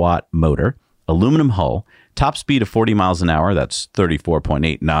 kilowatt motor, aluminum hull, top speed of 40 miles an hour, that's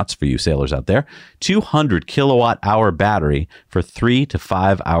 34.8 knots for you sailors out there, 200 kilowatt hour battery for 3 to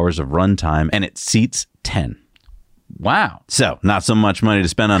 5 hours of runtime, and it seats 10. Wow. So, not so much money to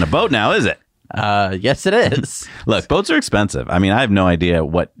spend on a boat now, is it? Yes, it is. Look, boats are expensive. I mean, I have no idea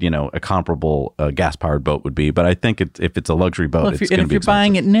what, a comparable gas-powered boat would be, but I think if it's a luxury boat, it's going to be expensive. If you're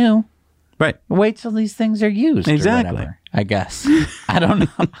buying it new, right? Wait till these things are used. Exactly. Or whatever, I guess. I don't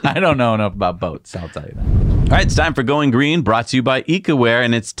know. I don't know enough about boats. I'll tell you that. All right, it's time for Going Green, brought to you by EcoWare,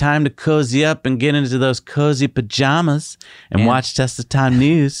 and it's time to cozy up and get into those cozy pajamas and watch Test of Time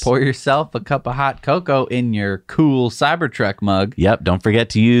News. Pour yourself a cup of hot cocoa in your cool Cybertruck mug. Yep, don't forget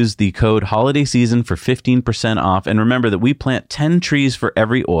to use the code Holiday Season for 15% off. And remember that we plant 10 trees for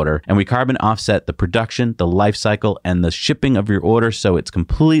every order, and we carbon offset the production, the life cycle, and the shipping of your order, so it's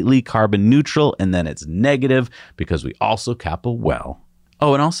completely carbon neutral, and then it's negative because we also cap a well.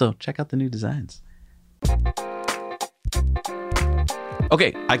 Oh, and also check out the new designs.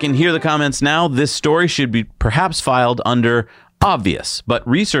 Okay, I can hear the comments now. This story should be perhaps filed under obvious, but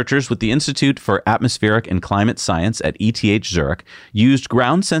researchers with the Institute for Atmospheric and Climate Science at ETH Zurich used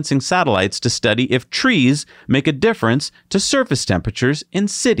ground sensing satellites to study if trees make a difference to surface temperatures in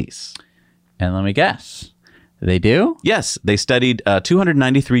cities. And let me guess. They do? Yes, they studied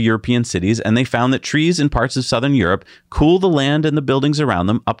 293 European cities, and they found that trees in parts of southern Europe cool the land and the buildings around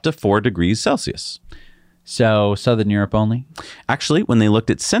them up to 4 degrees Celsius. So Southern Europe only? Actually, when they looked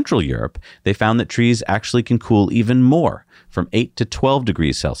at Central Europe, they found that trees actually can cool even more, from 8 to 12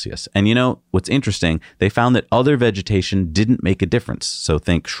 degrees Celsius. And you know, what's interesting, they found that other vegetation didn't make a difference. So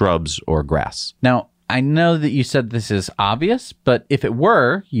think shrubs or grass. Now, I know that you said this is obvious, but if it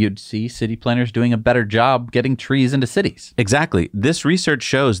were, you'd see city planners doing a better job getting trees into cities. Exactly. This research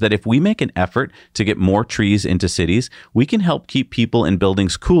shows that if we make an effort to get more trees into cities, we can help keep people in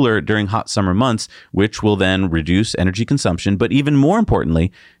buildings cooler during hot summer months, which will then reduce energy consumption. But even more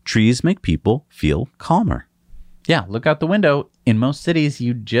importantly, trees make people feel calmer. Yeah, look out the window. In most cities,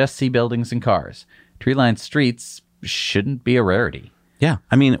 you just see buildings and cars. Tree-lined streets shouldn't be a rarity. Yeah.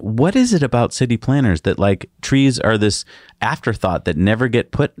 I mean, what is it about city planners that like trees are this afterthought that never get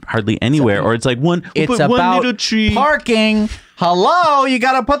put hardly anywhere? Or it's like one little tree. Parking. Hello, you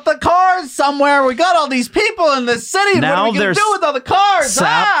got to put the cars somewhere. We got all these people in this city. Now what are we going to do with all the cars?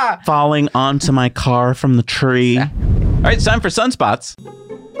 Sap falling onto my car from the tree. All right, it's time for Sunspots.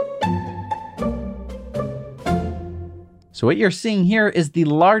 So what you're seeing here is the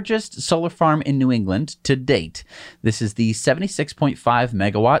largest solar farm in New England to date. This is the 76.5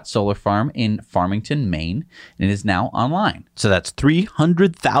 megawatt solar farm in Farmington, Maine, and it is now online. So that's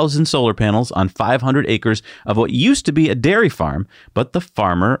 300,000 solar panels on 500 acres of what used to be a dairy farm, but the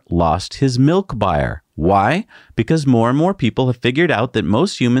farmer lost his milk buyer. Why? Because more and more people have figured out that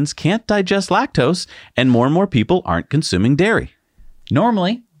most humans can't digest lactose, and more people aren't consuming dairy.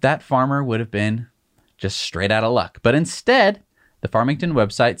 Normally, that farmer would have been just straight out of luck. But instead, the Farmington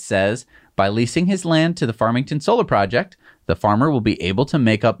website says by leasing his land to the Farmington Solar Project, the farmer will be able to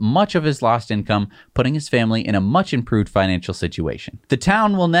make up much of his lost income, putting his family in a much improved financial situation. The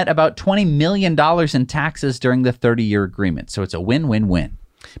town will net about $20 million in taxes during the 30-year agreement, so it's a win-win-win.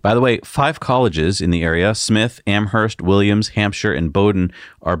 By the way, 5 colleges in the area, Smith, Amherst, Williams, Hampshire, and Bowdoin,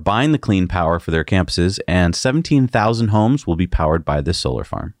 are buying the clean power for their campuses, and 17,000 homes will be powered by this solar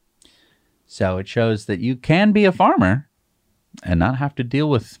farm. So it shows that you can be a farmer and not have to deal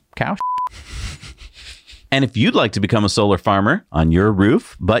with cow shit. And if you'd like to become a solar farmer on your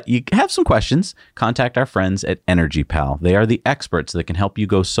roof, but you have some questions, contact our friends at Energy Pal. They are the experts that can help you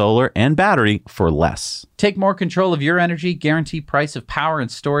go solar and battery for less. Take more control of your energy, guarantee price of power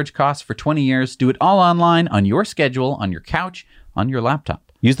and storage costs for 20 years. Do it all online, on your schedule, on your couch, on your laptop.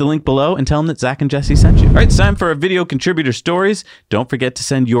 Use the link below and tell them that Zach and Jesse sent you. All right, it's time for our video contributor stories. Don't forget to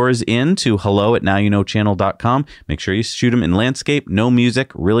send yours in to hello@nowyouknowchannel.com. Make sure you shoot them in landscape, no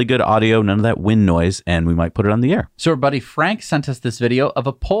music, really good audio, none of that wind noise, and we might put it on the air. So our buddy Frank sent us this video of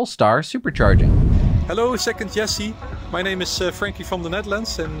a Polestar supercharging. Hello, second Jesse. My name is Frankie from the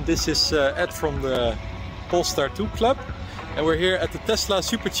Netherlands, and this is Ed from the Polestar 2 Club. And we're here at the Tesla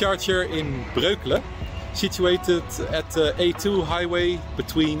supercharger in Breukelen, situated at the A2 highway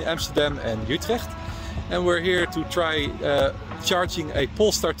between Amsterdam and Utrecht. And we're here to try charging a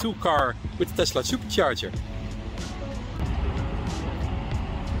Polestar 2 car with the Tesla supercharger.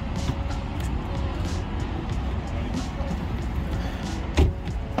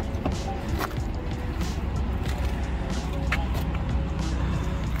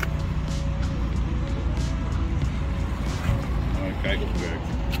 Kijk of het werkt.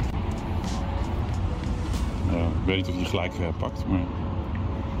 Ik weet niet of hij gelijk pakt, maar...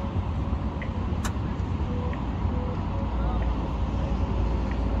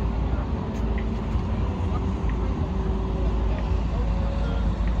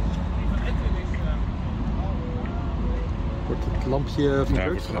 Wordt het lampje van hij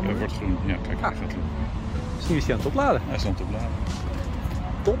wordt groen. Ja, kijk, hij gaat groen. Dus nu is hij aan het opladen. Hij is aan het opladen.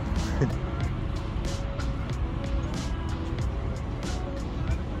 Top.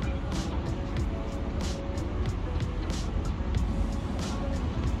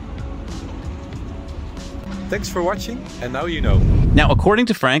 Thanks for watching, and now you know. Now, according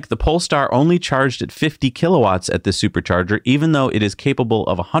to Frank, the Polestar only charged at 50 kilowatts at this supercharger, even though it is capable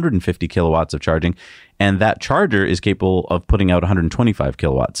of 150 kilowatts of charging, and that charger is capable of putting out 125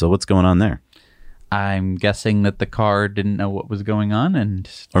 kilowatts. So what's going on there? I'm guessing that the car didn't know what was going on,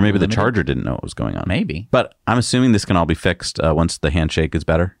 or maybe the charger didn't know what was going on. Maybe. But I'm assuming this can all be fixed once the handshake is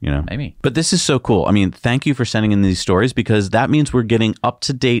better, you know? Maybe. But this is so cool. I mean, thank you for sending in these stories, because that means we're getting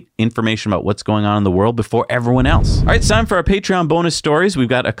up-to-date information about what's going on in the world before everyone else. All right, it's time for our Patreon bonus stories. We've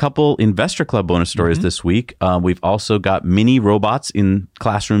got a couple Investor Club bonus stories this week. We've also got mini robots in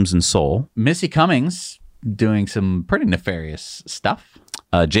classrooms in Seoul. Missy Cummings doing some pretty nefarious stuff.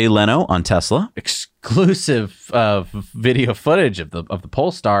 Jay Leno on Tesla. Exclusive video footage of the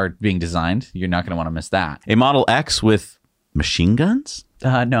Polestar being designed. You're not going to want to miss that. A Model X with machine guns?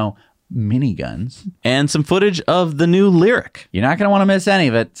 No, miniguns, and some footage of the new Lyric. You're not going to want to miss any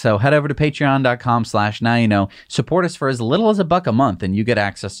of it, so head over to patreon.com/nowyouknow. Support us for as little as $1 a month, and you get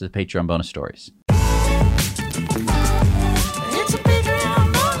access to the Patreon bonus stories.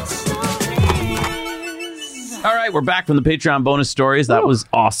 All right, we're back from the Patreon bonus stories. That was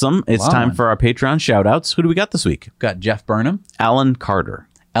awesome. It's time for our Patreon shout-outs. Who do we got this week? Got Jeff Burnham, Alan Carter,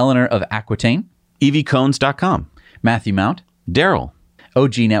 Eleanor of Aquitaine, evcones.com, Matthew Mount, Daryl,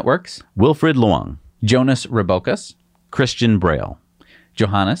 OG Networks, Wilfred Luong, Jonas Rebocas, Christian Braille,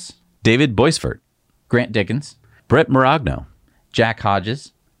 Johannes, David Boisfort, Grant Dickens, Brett Maragno, Jack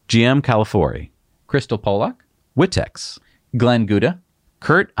Hodges, GM Calafori, Crystal Polak, Witex, Glenn Gouda,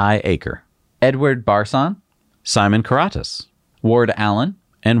 Kurt I. Aker, Edward Barson, Simon Karatas, Ward Allen,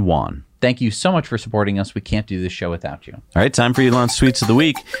 and Juan. Thank you so much for supporting us. We can't do this show without you. All right, time for Elon's Tweets of the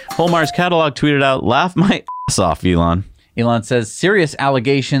Week. Holmar's Catalog tweeted out, "Laugh my ass off, Elon." Elon says, serious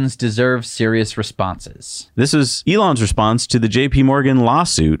allegations deserve serious responses. This is Elon's response to the JP Morgan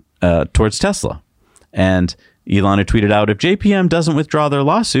lawsuit towards Tesla. And Elon had tweeted out, "If JPM doesn't withdraw their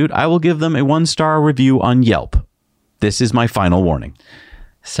lawsuit, I will give them a 1-star review on Yelp. This is my final warning."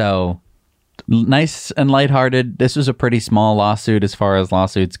 So nice and lighthearted. This was a pretty small lawsuit as far as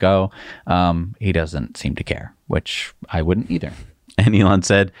lawsuits go. He doesn't seem to care, which I wouldn't either. And Elon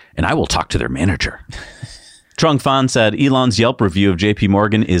said, "And I will talk to their manager." Trung Fan said, "Elon's Yelp review of JP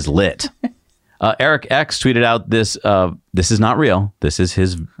Morgan is lit." Eric X tweeted out this is not real. This is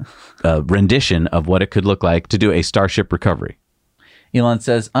his rendition of what it could look like to do a Starship recovery. Elon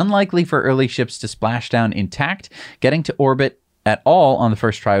says, unlikely for early ships to splash down intact. Getting to orbit at all on the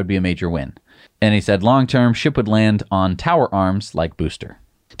first try would be a major win. And he said, long-term, ship would land on tower arms like booster.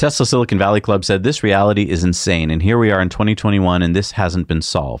 Tesla Silicon Valley Club said, "This reality is insane, and here we are in 2021, and this hasn't been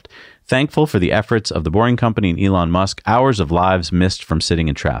solved. Thankful for the efforts of the Boring Company and Elon Musk, hours of lives missed from sitting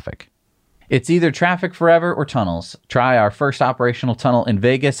in traffic." It's either traffic forever or tunnels. Try our first operational tunnel in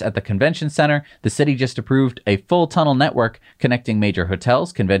Vegas at the convention center. The city just approved a full tunnel network connecting major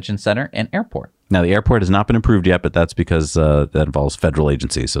hotels, convention center, and airport. Now, the airport has not been approved yet, but that's because that involves federal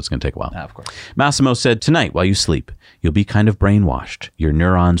agencies, so it's going to take a while. Of course. Massimo said, "Tonight, while you sleep, you'll be kind of brainwashed. Your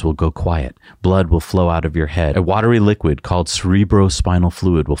neurons will go quiet. Blood will flow out of your head. A watery liquid called cerebrospinal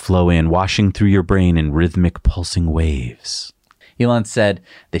fluid will flow in, washing through your brain in rhythmic pulsing waves." Elon said,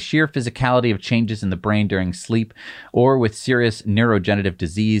 the sheer physicality of changes in the brain during sleep or with serious neurodegenerative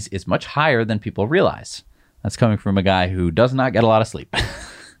disease is much higher than people realize. That's coming from a guy who does not get a lot of sleep.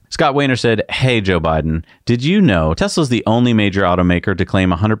 Scott Wayner said, "Hey, Joe Biden, did you know Tesla's the only major automaker to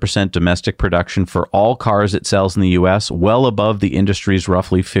claim 100% domestic production for all cars it sells in the U.S., well above the industry's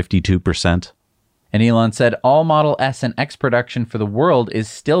roughly 52%? And Elon said, all Model S and X production for the world is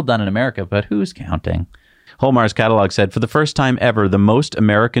still done in America, but who's counting? Holmar's Catalog said, "For the first time ever, the most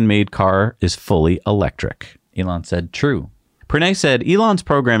American-made car is fully electric." Elon said, true. Pranay said, "Elon's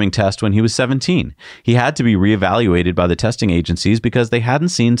programming test when he was 17. He had to be reevaluated by the testing agencies because they hadn't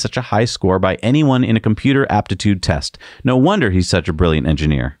seen such a high score by anyone in a computer aptitude test. No wonder he's such a brilliant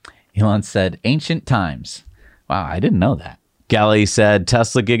engineer." Elon said, ancient times. Wow, I didn't know that. Galley said,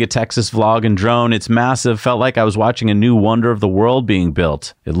 "Tesla Giga Texas vlog and drone. It's massive. Felt like I was watching a new wonder of the world being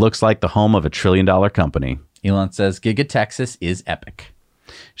built. It looks like the home of $1 trillion company." Elon says, Giga Texas is epic.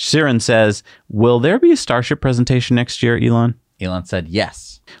 Sharon says, "Will there be a Starship presentation next year, Elon?" Elon said,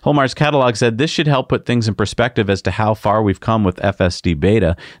 yes. Holmar's Catalog said, "This should help put things in perspective as to how far we've come with FSD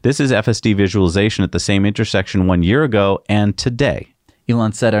beta. This is FSD visualization at the same intersection 1 year ago and today."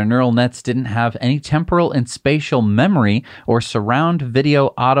 Elon said our neural nets didn't have any temporal and spatial memory or surround video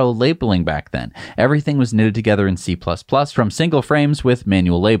auto labeling back then. Everything was knitted together in C++ from single frames with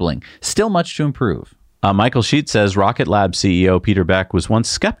manual labeling. Still much to improve. Michael Sheet says Rocket Lab CEO Peter Beck was once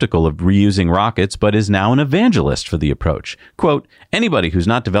skeptical of reusing rockets, but is now an evangelist for the approach. Quote, "Anybody who's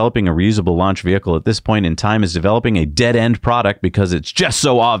not developing a reusable launch vehicle at this point in time is developing a dead-end product because it's just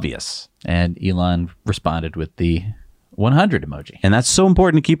so obvious." And Elon responded with the 100 emoji. And that's so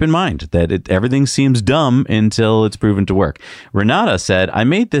important to keep in mind, that everything seems dumb until it's proven to work. Renata said, "I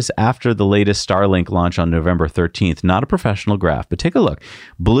made this after the latest Starlink launch on November 13th. Not a professional graph, but take a look.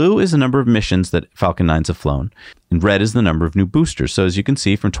 Blue is the number of missions that Falcon 9s have flown, and red is the number of new boosters. So as you can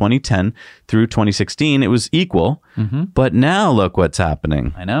see, from 2010 through 2016, it was equal. But now look what's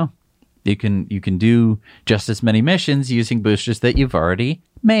happening." I know. You can do just as many missions using boosters that you've already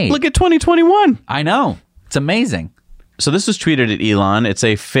made. Look at 2021. I know. It's amazing. So this was tweeted at Elon. It's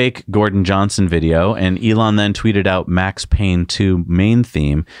a fake Gordon Johnson video, and Elon then tweeted out Max Payne 2 main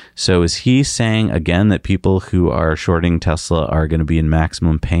theme. So is he saying again that people who are shorting Tesla are going to be in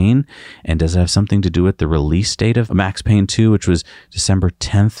maximum pain? And does it have something to do with the release date of Max Payne 2, which was December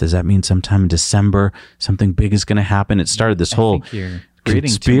 10th? Does that mean sometime in December something big is going to happen? It started this whole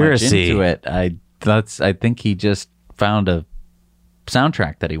conspiracy too much into it. I think he just found a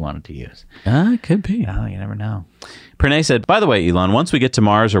soundtrack that he wanted to use. It could be. Oh, you never know. Pranay said, by the way, Elon, once we get to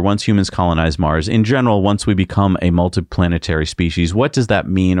Mars or once humans colonize Mars, in general, once we become a multiplanetary species, what does that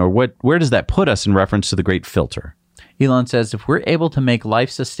mean, or where does that put us in reference to the Great Filter? Elon says, if we're able to make life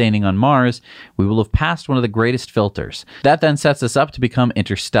sustaining on Mars, we will have passed one of the greatest filters. That then sets us up to become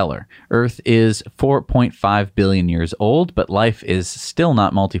interstellar. Earth is 4.5 billion years old, but life is still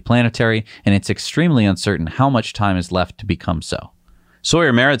not multiplanetary, and it's extremely uncertain how much time is left to become so.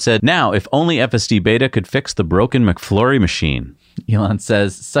 Sawyer Merritt said, now, if only FSD Beta could fix the broken McFlurry machine. Elon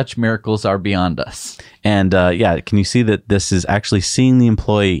says, such miracles are beyond us. And can you see that this is actually seeing the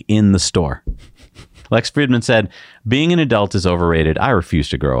employee in the store? Lex Friedman said, being an adult is overrated. I refuse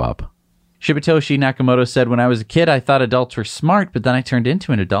to grow up. Shibatoshi Nakamoto said, when I was a kid, I thought adults were smart, but then I turned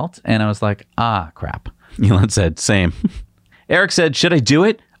into an adult, and I was like, crap. Elon said, same. Eric said, should I do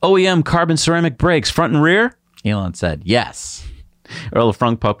it? OEM carbon ceramic brakes, front and rear? Elon said, yes. Earl of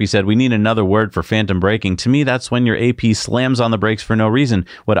Frunk Puppy said, we need another word for phantom braking. To me, that's when your AP slams on the brakes for no reason.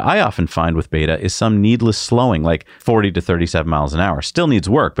 What I often find with Beta is some needless slowing, like 40 to 37 miles an hour. Still needs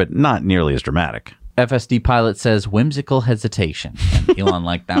work, but not nearly as dramatic. FSD Pilot says, whimsical hesitation. And Elon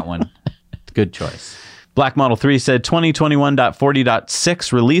liked that one. Good choice. Black Model 3 said,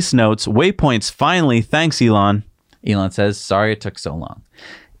 2021.40.6 release notes, waypoints finally. Thanks, Elon. Elon says, sorry it took so long.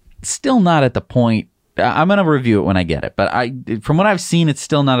 Still not at the point. I'm going to review it when I get it. But from what I've seen, it's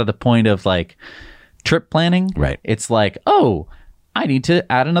still not at the point of like trip planning. Right. It's like, I need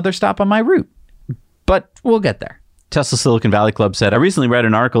to add another stop on my route. But we'll get there. Tesla Silicon Valley Club said, I recently read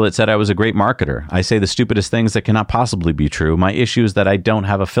an article that said I was a great marketer. I say the stupidest things that cannot possibly be true. My issue is that I don't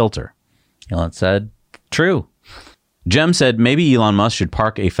have a filter. Elon said, true. Jem said, maybe Elon Musk should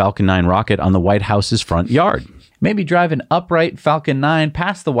park a Falcon 9 rocket on the White House's front yard. Maybe drive an upright Falcon 9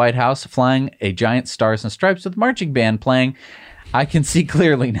 past the White House, flying a giant Stars and Stripes with marching band playing. I can see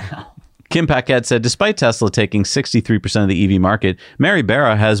clearly now. Kim Paquette said, despite Tesla taking 63% of the EV market, Mary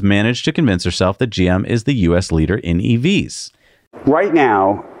Barra has managed to convince herself that GM is the U.S. leader in EVs. Right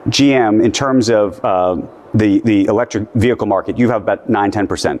now, GM, in terms of the electric vehicle market, you have about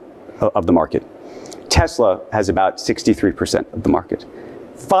 9-10% of the market. Tesla has about 63% of the market.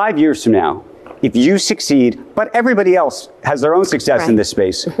 5 years from now, if you succeed, but everybody else has their own success in this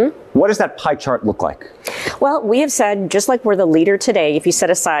space, what does that pie chart look like? Well, we have said, just like we're the leader today, if you set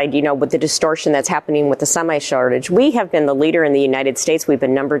aside, with the distortion that's happening with the semi shortage, we have been the leader in the United States. We've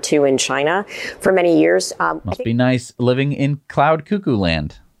been number 2 in China for many years. Must be nice living in cloud cuckoo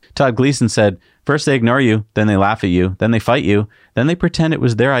land. Todd Gleason said, first they ignore you, then they laugh at you, then they fight you, then they pretend it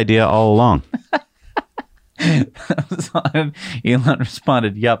was their idea all along. Elon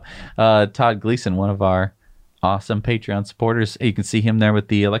responded, yep. Todd Gleason, one of our awesome Patreon supporters. You can see him there with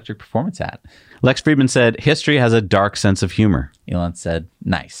the electric performance hat. Lex Friedman said, history has a dark sense of humor. Elon said,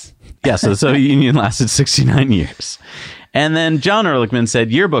 nice. Yeah, so Union lasted 69 years. And then John Ehrlichman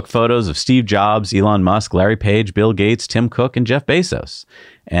said, yearbook photos of Steve Jobs, Elon Musk, Larry Page, Bill Gates, Tim Cook, and Jeff Bezos.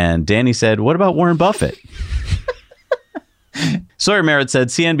 And Danny said, what about Warren Buffett? Sawyer Merritt said,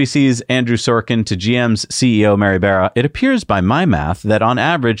 CNBC's Andrew Sorkin to GM's CEO Mary Barra, it appears by my math that on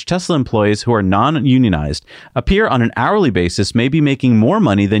average, Tesla employees who are non-unionized appear on an hourly basis may be making more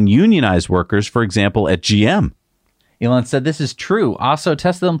money than unionized workers, for example, at GM. Elon said this is true. Also,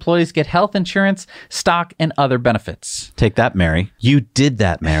 Tesla employees get health insurance, stock, and other benefits. Take that, Mary. You did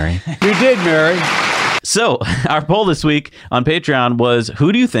that, Mary. You did, Mary. So our poll this week on Patreon was,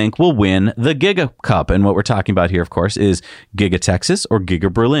 who do you think will win the Giga Cup? And what we're talking about here, of course, is Giga Texas or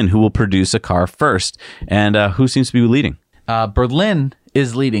Giga Berlin. Who will produce a car first? And who seems to be leading? Berlin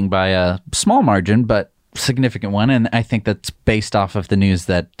is leading by a small margin, but significant one. And I think that's based off of the news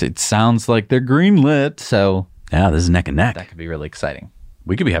that it sounds like they're greenlit. So yeah, this is neck and neck. That could be really exciting.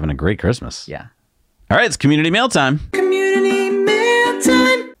 We could be having a great Christmas. Yeah. All right, it's community mail time. Community mail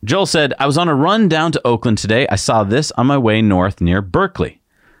time. Joel said, I was on a run down to Oakland today. I saw this on my way north near Berkeley.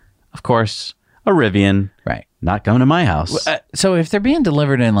 Of course, a Rivian. Right. Not coming to my house. So if they're being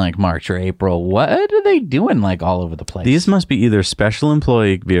delivered in like March or April, what are they doing like all over the place? These must be either special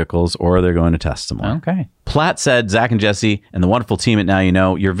employee vehicles or they're going to test them all. Okay. Platt said, Zach and Jesse and the wonderful team at Now You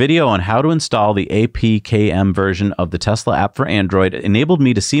Know, your video on how to install the APKM version of the Tesla app for Android enabled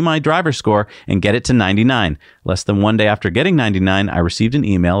me to see my driver score and get it to 99. Less than one day after getting 99, I received an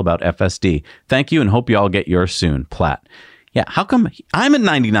email about FSD. Thank you and hope you all get yours soon. Platt. Yeah, how come I'm at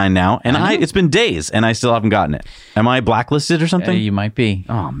 99 now and it's been days and I still haven't gotten it? Am I blacklisted or something? You might be.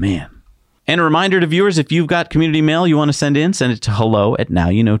 Oh, man. And a reminder to viewers, if you've got community mail you want to send in, send it to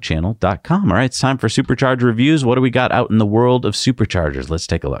hello@nowyouknowchannel.com. All right, it's time for Supercharger reviews. What do we got out in the world of superchargers? Let's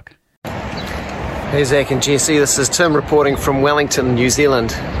take a look. Hey, Zach and Jesse. This is Tim reporting from Wellington, New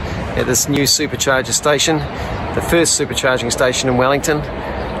Zealand, at this new supercharger station, the first supercharging station in Wellington.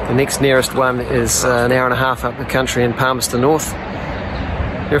 The next nearest one is an hour and a half up the country in Palmerston North.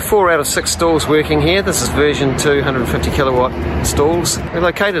 There are 4 out of 6 stalls working here. This is version 2, 150 kilowatt stalls. We're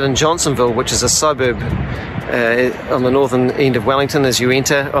located in Johnsonville, which is a suburb on the northern end of Wellington as you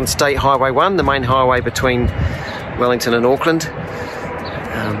enter on State Highway 1, the main highway between Wellington and Auckland.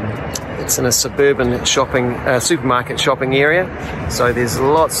 It's in a suburban supermarket shopping area, so there's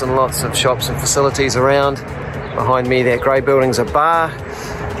lots and lots of shops and facilities around. Behind me, that grey building's a bar.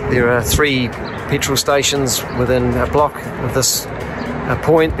 There are 3 petrol stations within a block of this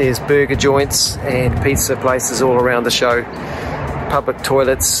point. There's burger joints and pizza places all around the show. Public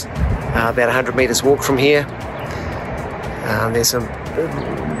toilets, about 100 metres walk from here. There's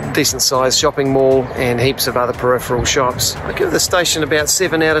a decent sized shopping mall and heaps of other peripheral shops. I give the station about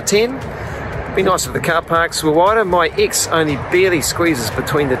 7 out of 10. It'd be nice if the car parks were wider. My X only barely squeezes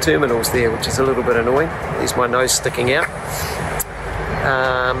between the terminals there, which is a little bit annoying. There's my nose sticking out.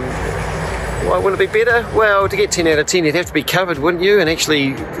 Why wouldn't it be better? Well, to get 10 out of 10, you'd have to be covered, wouldn't you? And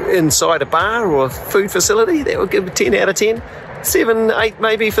actually inside a bar or a food facility, that would give a 10 out of 10. 7, 8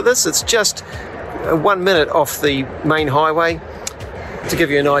 maybe for this. It's just 1 minute off the main highway. To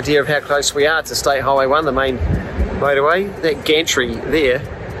give you an idea of how close we are to State Highway 1, the main motorway, that gantry there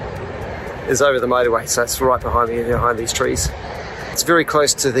is over the motorway, so it's right behind me, behind these trees. It's very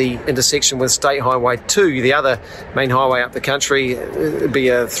close to the intersection with State Highway 2, the other main highway up the country. It'd be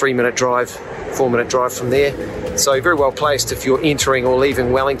a 3-minute drive, 4-minute drive from there. So very well placed if you're entering or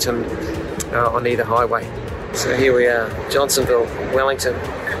leaving Wellington on either highway. So here we are, Johnsonville, Wellington.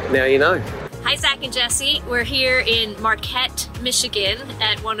 Now you know. Hi, Zach and Jesse. We're here in Marquette, Michigan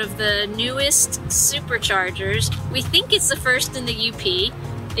at one of the newest superchargers. We think it's the first in the UP.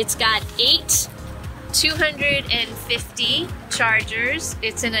 It's got 8 250 chargers.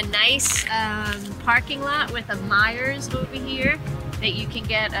 It's in a nice parking lot with a Myers over here that you can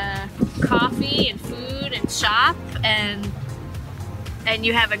get coffee and food and shop, and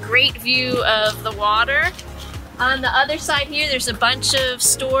you have a great view of the water. On the other side here, there's a bunch of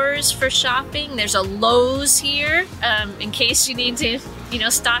stores for shopping. There's a Lowe's here in case you need to,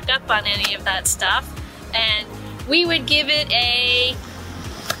 stock up on any of that stuff. And we would give it a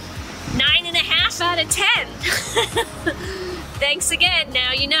 9.5 out of 10. Thanks again.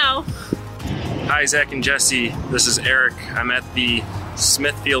 Now you know. Hi, Zach and Jesse. This is Eric. I'm at the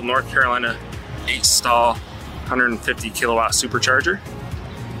Smithfield, North Carolina 8-stall 150 kilowatt supercharger.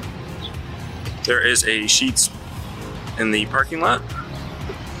 There is a Sheetz in the parking lot,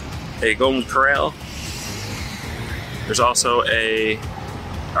 a Golden Corral. There's also a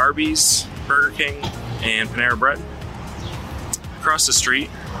Arby's, Burger King, and Panera Bread. Across the street,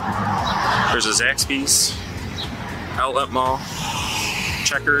 there's a Zaxby's, Outlet Mall,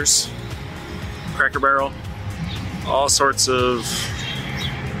 Checkers, Cracker Barrel, all sorts of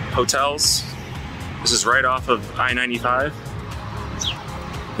hotels. This is right off of I-95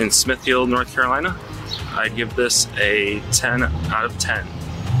 in Smithfield, North Carolina. I'd give this a 10 out of 10.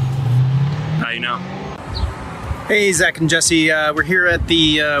 Now you know. Hey, Zach and Jesse. We're here at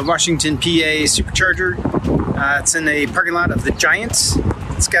the Washington, PA Supercharger. It's in a parking lot of the Giants.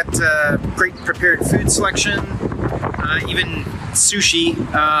 It's got great prepared food selection, even sushi,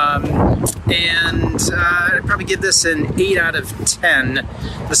 and I'd probably give this an 8 out of 10.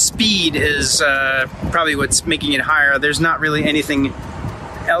 The speed is probably what's making it higher. There's not really anything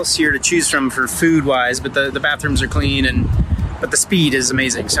else here to choose from for food-wise, but the bathrooms are clean, but the speed is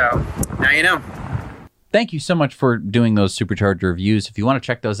amazing. So now you know. Thank you so much for doing those supercharger reviews. If you want to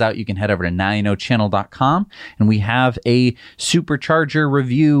check those out, you can head over to nowyouknowchannel.com, and we have a supercharger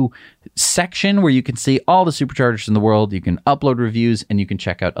review section where you can see all the superchargers in the world. You can upload reviews, and you can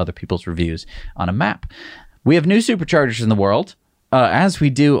check out other people's reviews on a map. We have new superchargers in the world. as we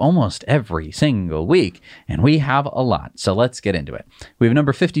do almost every single week, and we have a lot, so let's get into it. We have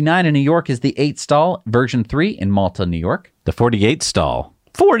number 59 in New York is the 8-stall version 3 in Malta, New York. The 48th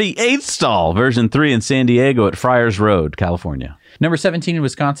stall version 3 in San Diego at Friars Road, California. Number 17 in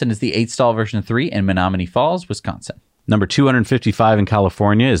Wisconsin is the 8-stall version 3 in Menominee Falls, Wisconsin. Number 255 in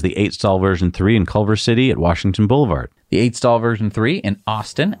California is the 8-stall version 3 in Culver City at Washington Boulevard. The 8-stall version 3 in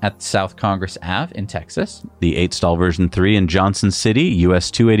Austin at South Congress Ave in Texas. The 8-stall version 3 in Johnson City, US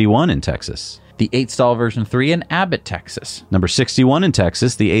 281 in Texas. The 8-stall version 3 in Abbott, Texas. Number 61 in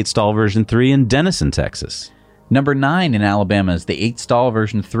Texas, the 8-stall version 3 in Denison, Texas. Number 9 in Alabama is the 8-stall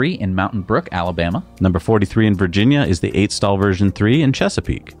version 3 in Mountain Brook, Alabama. Number 43 in Virginia is the 8-stall version 3 in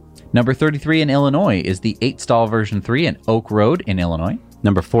Chesapeake. Number 33 in Illinois is the 8-stall version 3 in Oak Road in Illinois.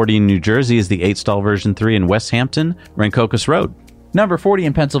 Number 40 in New Jersey is the 8-stall version 3 in West Hampton, Rancocas Road. Number 40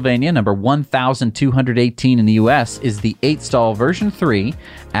 in Pennsylvania, number 1,218 in the U.S. is the 8-stall version 3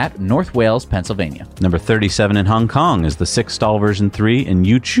 at North Wales, Pennsylvania. Number 37 in Hong Kong is the 6-stall version 3 in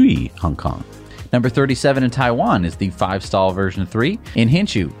Yuchui, Hong Kong. Number 37 in Taiwan is the 5-stall version 3 in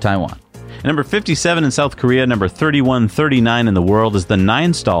Hsinchu, Taiwan. And number 57 in South Korea, number 3139 in the world is the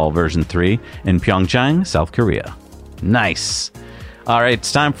 9-stall version 3 in Pyeongchang, South Korea. Nice. All right,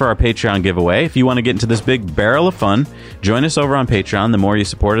 it's time for our Patreon giveaway. If you want to get into this big barrel of fun, join us over on Patreon. The more you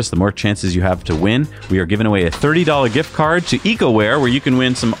support us, the more chances you have to win. We are giving away a $30 gift card to EcoWear, where you can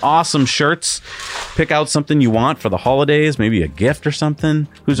win some awesome shirts. Pick out something you want for the holidays, maybe a gift or something.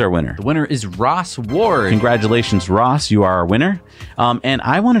 Who's our winner? The winner is Ross Ward. Congratulations, Ross. You are our winner. And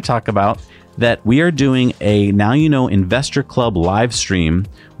I want to talk about that we are doing a Now You Know Investor Club live stream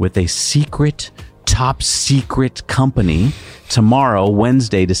with a top secret company tomorrow,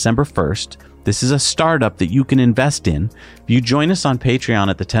 Wednesday, December 1st. This is a startup that you can invest in. If you join us on Patreon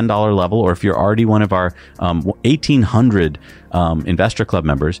at the $10 level, or if you're already one of our 1,800 Investor Club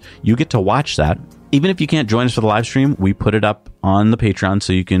members, you get to watch that. Even if you can't join us for the live stream, we put it up on the Patreon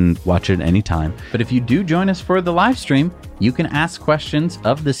so you can watch it anytime. But if you do join us for the live stream, you can ask questions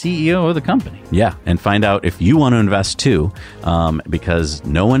of the CEO of the company. Yeah, and find out if you want to invest too, because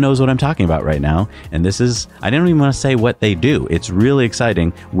no one knows what I'm talking about right now. And this is, I didn't even want to say what they do. It's really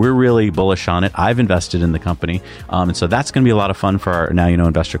exciting. We're really bullish on it. I've invested in the company. And so that's going to be a lot of fun for our Now You Know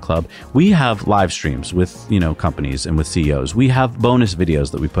Investor Club. We have live streams with, companies and with CEOs. We have bonus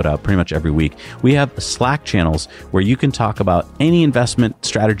videos that we put out pretty much every week. We have Slack channels where you can talk about any investment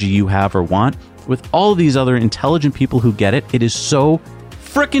strategy you have or want with all of these other intelligent people who get it. It is so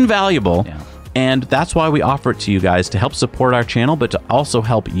freaking valuable. Yeah. And that's why we offer it to you guys, to help support our channel, but to also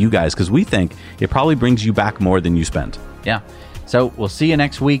help you guys, because we think it probably brings you back more than you spend. Yeah. So we'll see you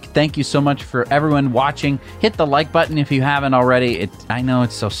next week. Thank you so much for everyone watching. Hit the like button if you haven't already. I know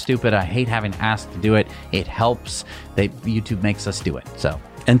it's so stupid. I hate having asked to do it. It helps. YouTube makes us do it. So.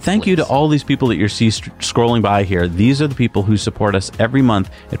 And thank you to all these people that you see scrolling by here. These are the people who support us every month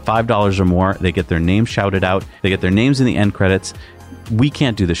at $5 or more. They get their names shouted out. They get their names in the end credits. We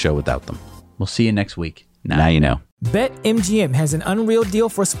can't do the show without them. We'll see you next week. Now you know. BetMGM has an unreal deal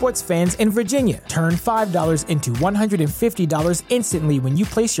for sports fans in Virginia. Turn $5 into $150 instantly when you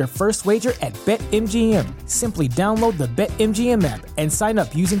place your first wager at BetMGM. Simply download the BetMGM app and sign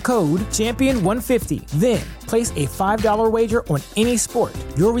up using code Champion150. Then, place a $5 wager on any sport.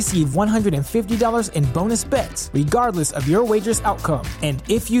 You'll receive $150 in bonus bets, regardless of your wager's outcome. And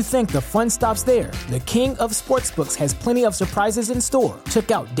if you think the fun stops there, the king of sportsbooks has plenty of surprises in store. Check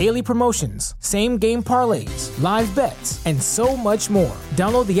out daily promotions, same-game parlays, live bets, and so much more.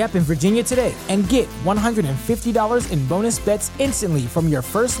 Download the app in Virginia today and get $150 in bonus bets instantly from your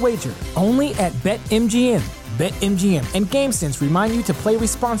first wager. Only at BetMGM. BetMGM and GameSense remind you to play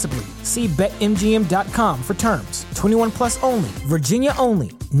responsibly. See BetMGM.com for terms. 21 plus only. Virginia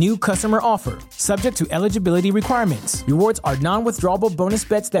only. New customer offer. Subject to eligibility requirements. Rewards are non-withdrawable bonus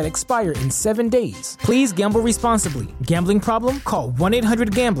bets that expire in 7 days. Please gamble responsibly. Gambling problem? Call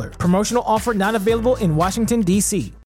 1-800-GAMBLER. Promotional offer not available in Washington, D.C.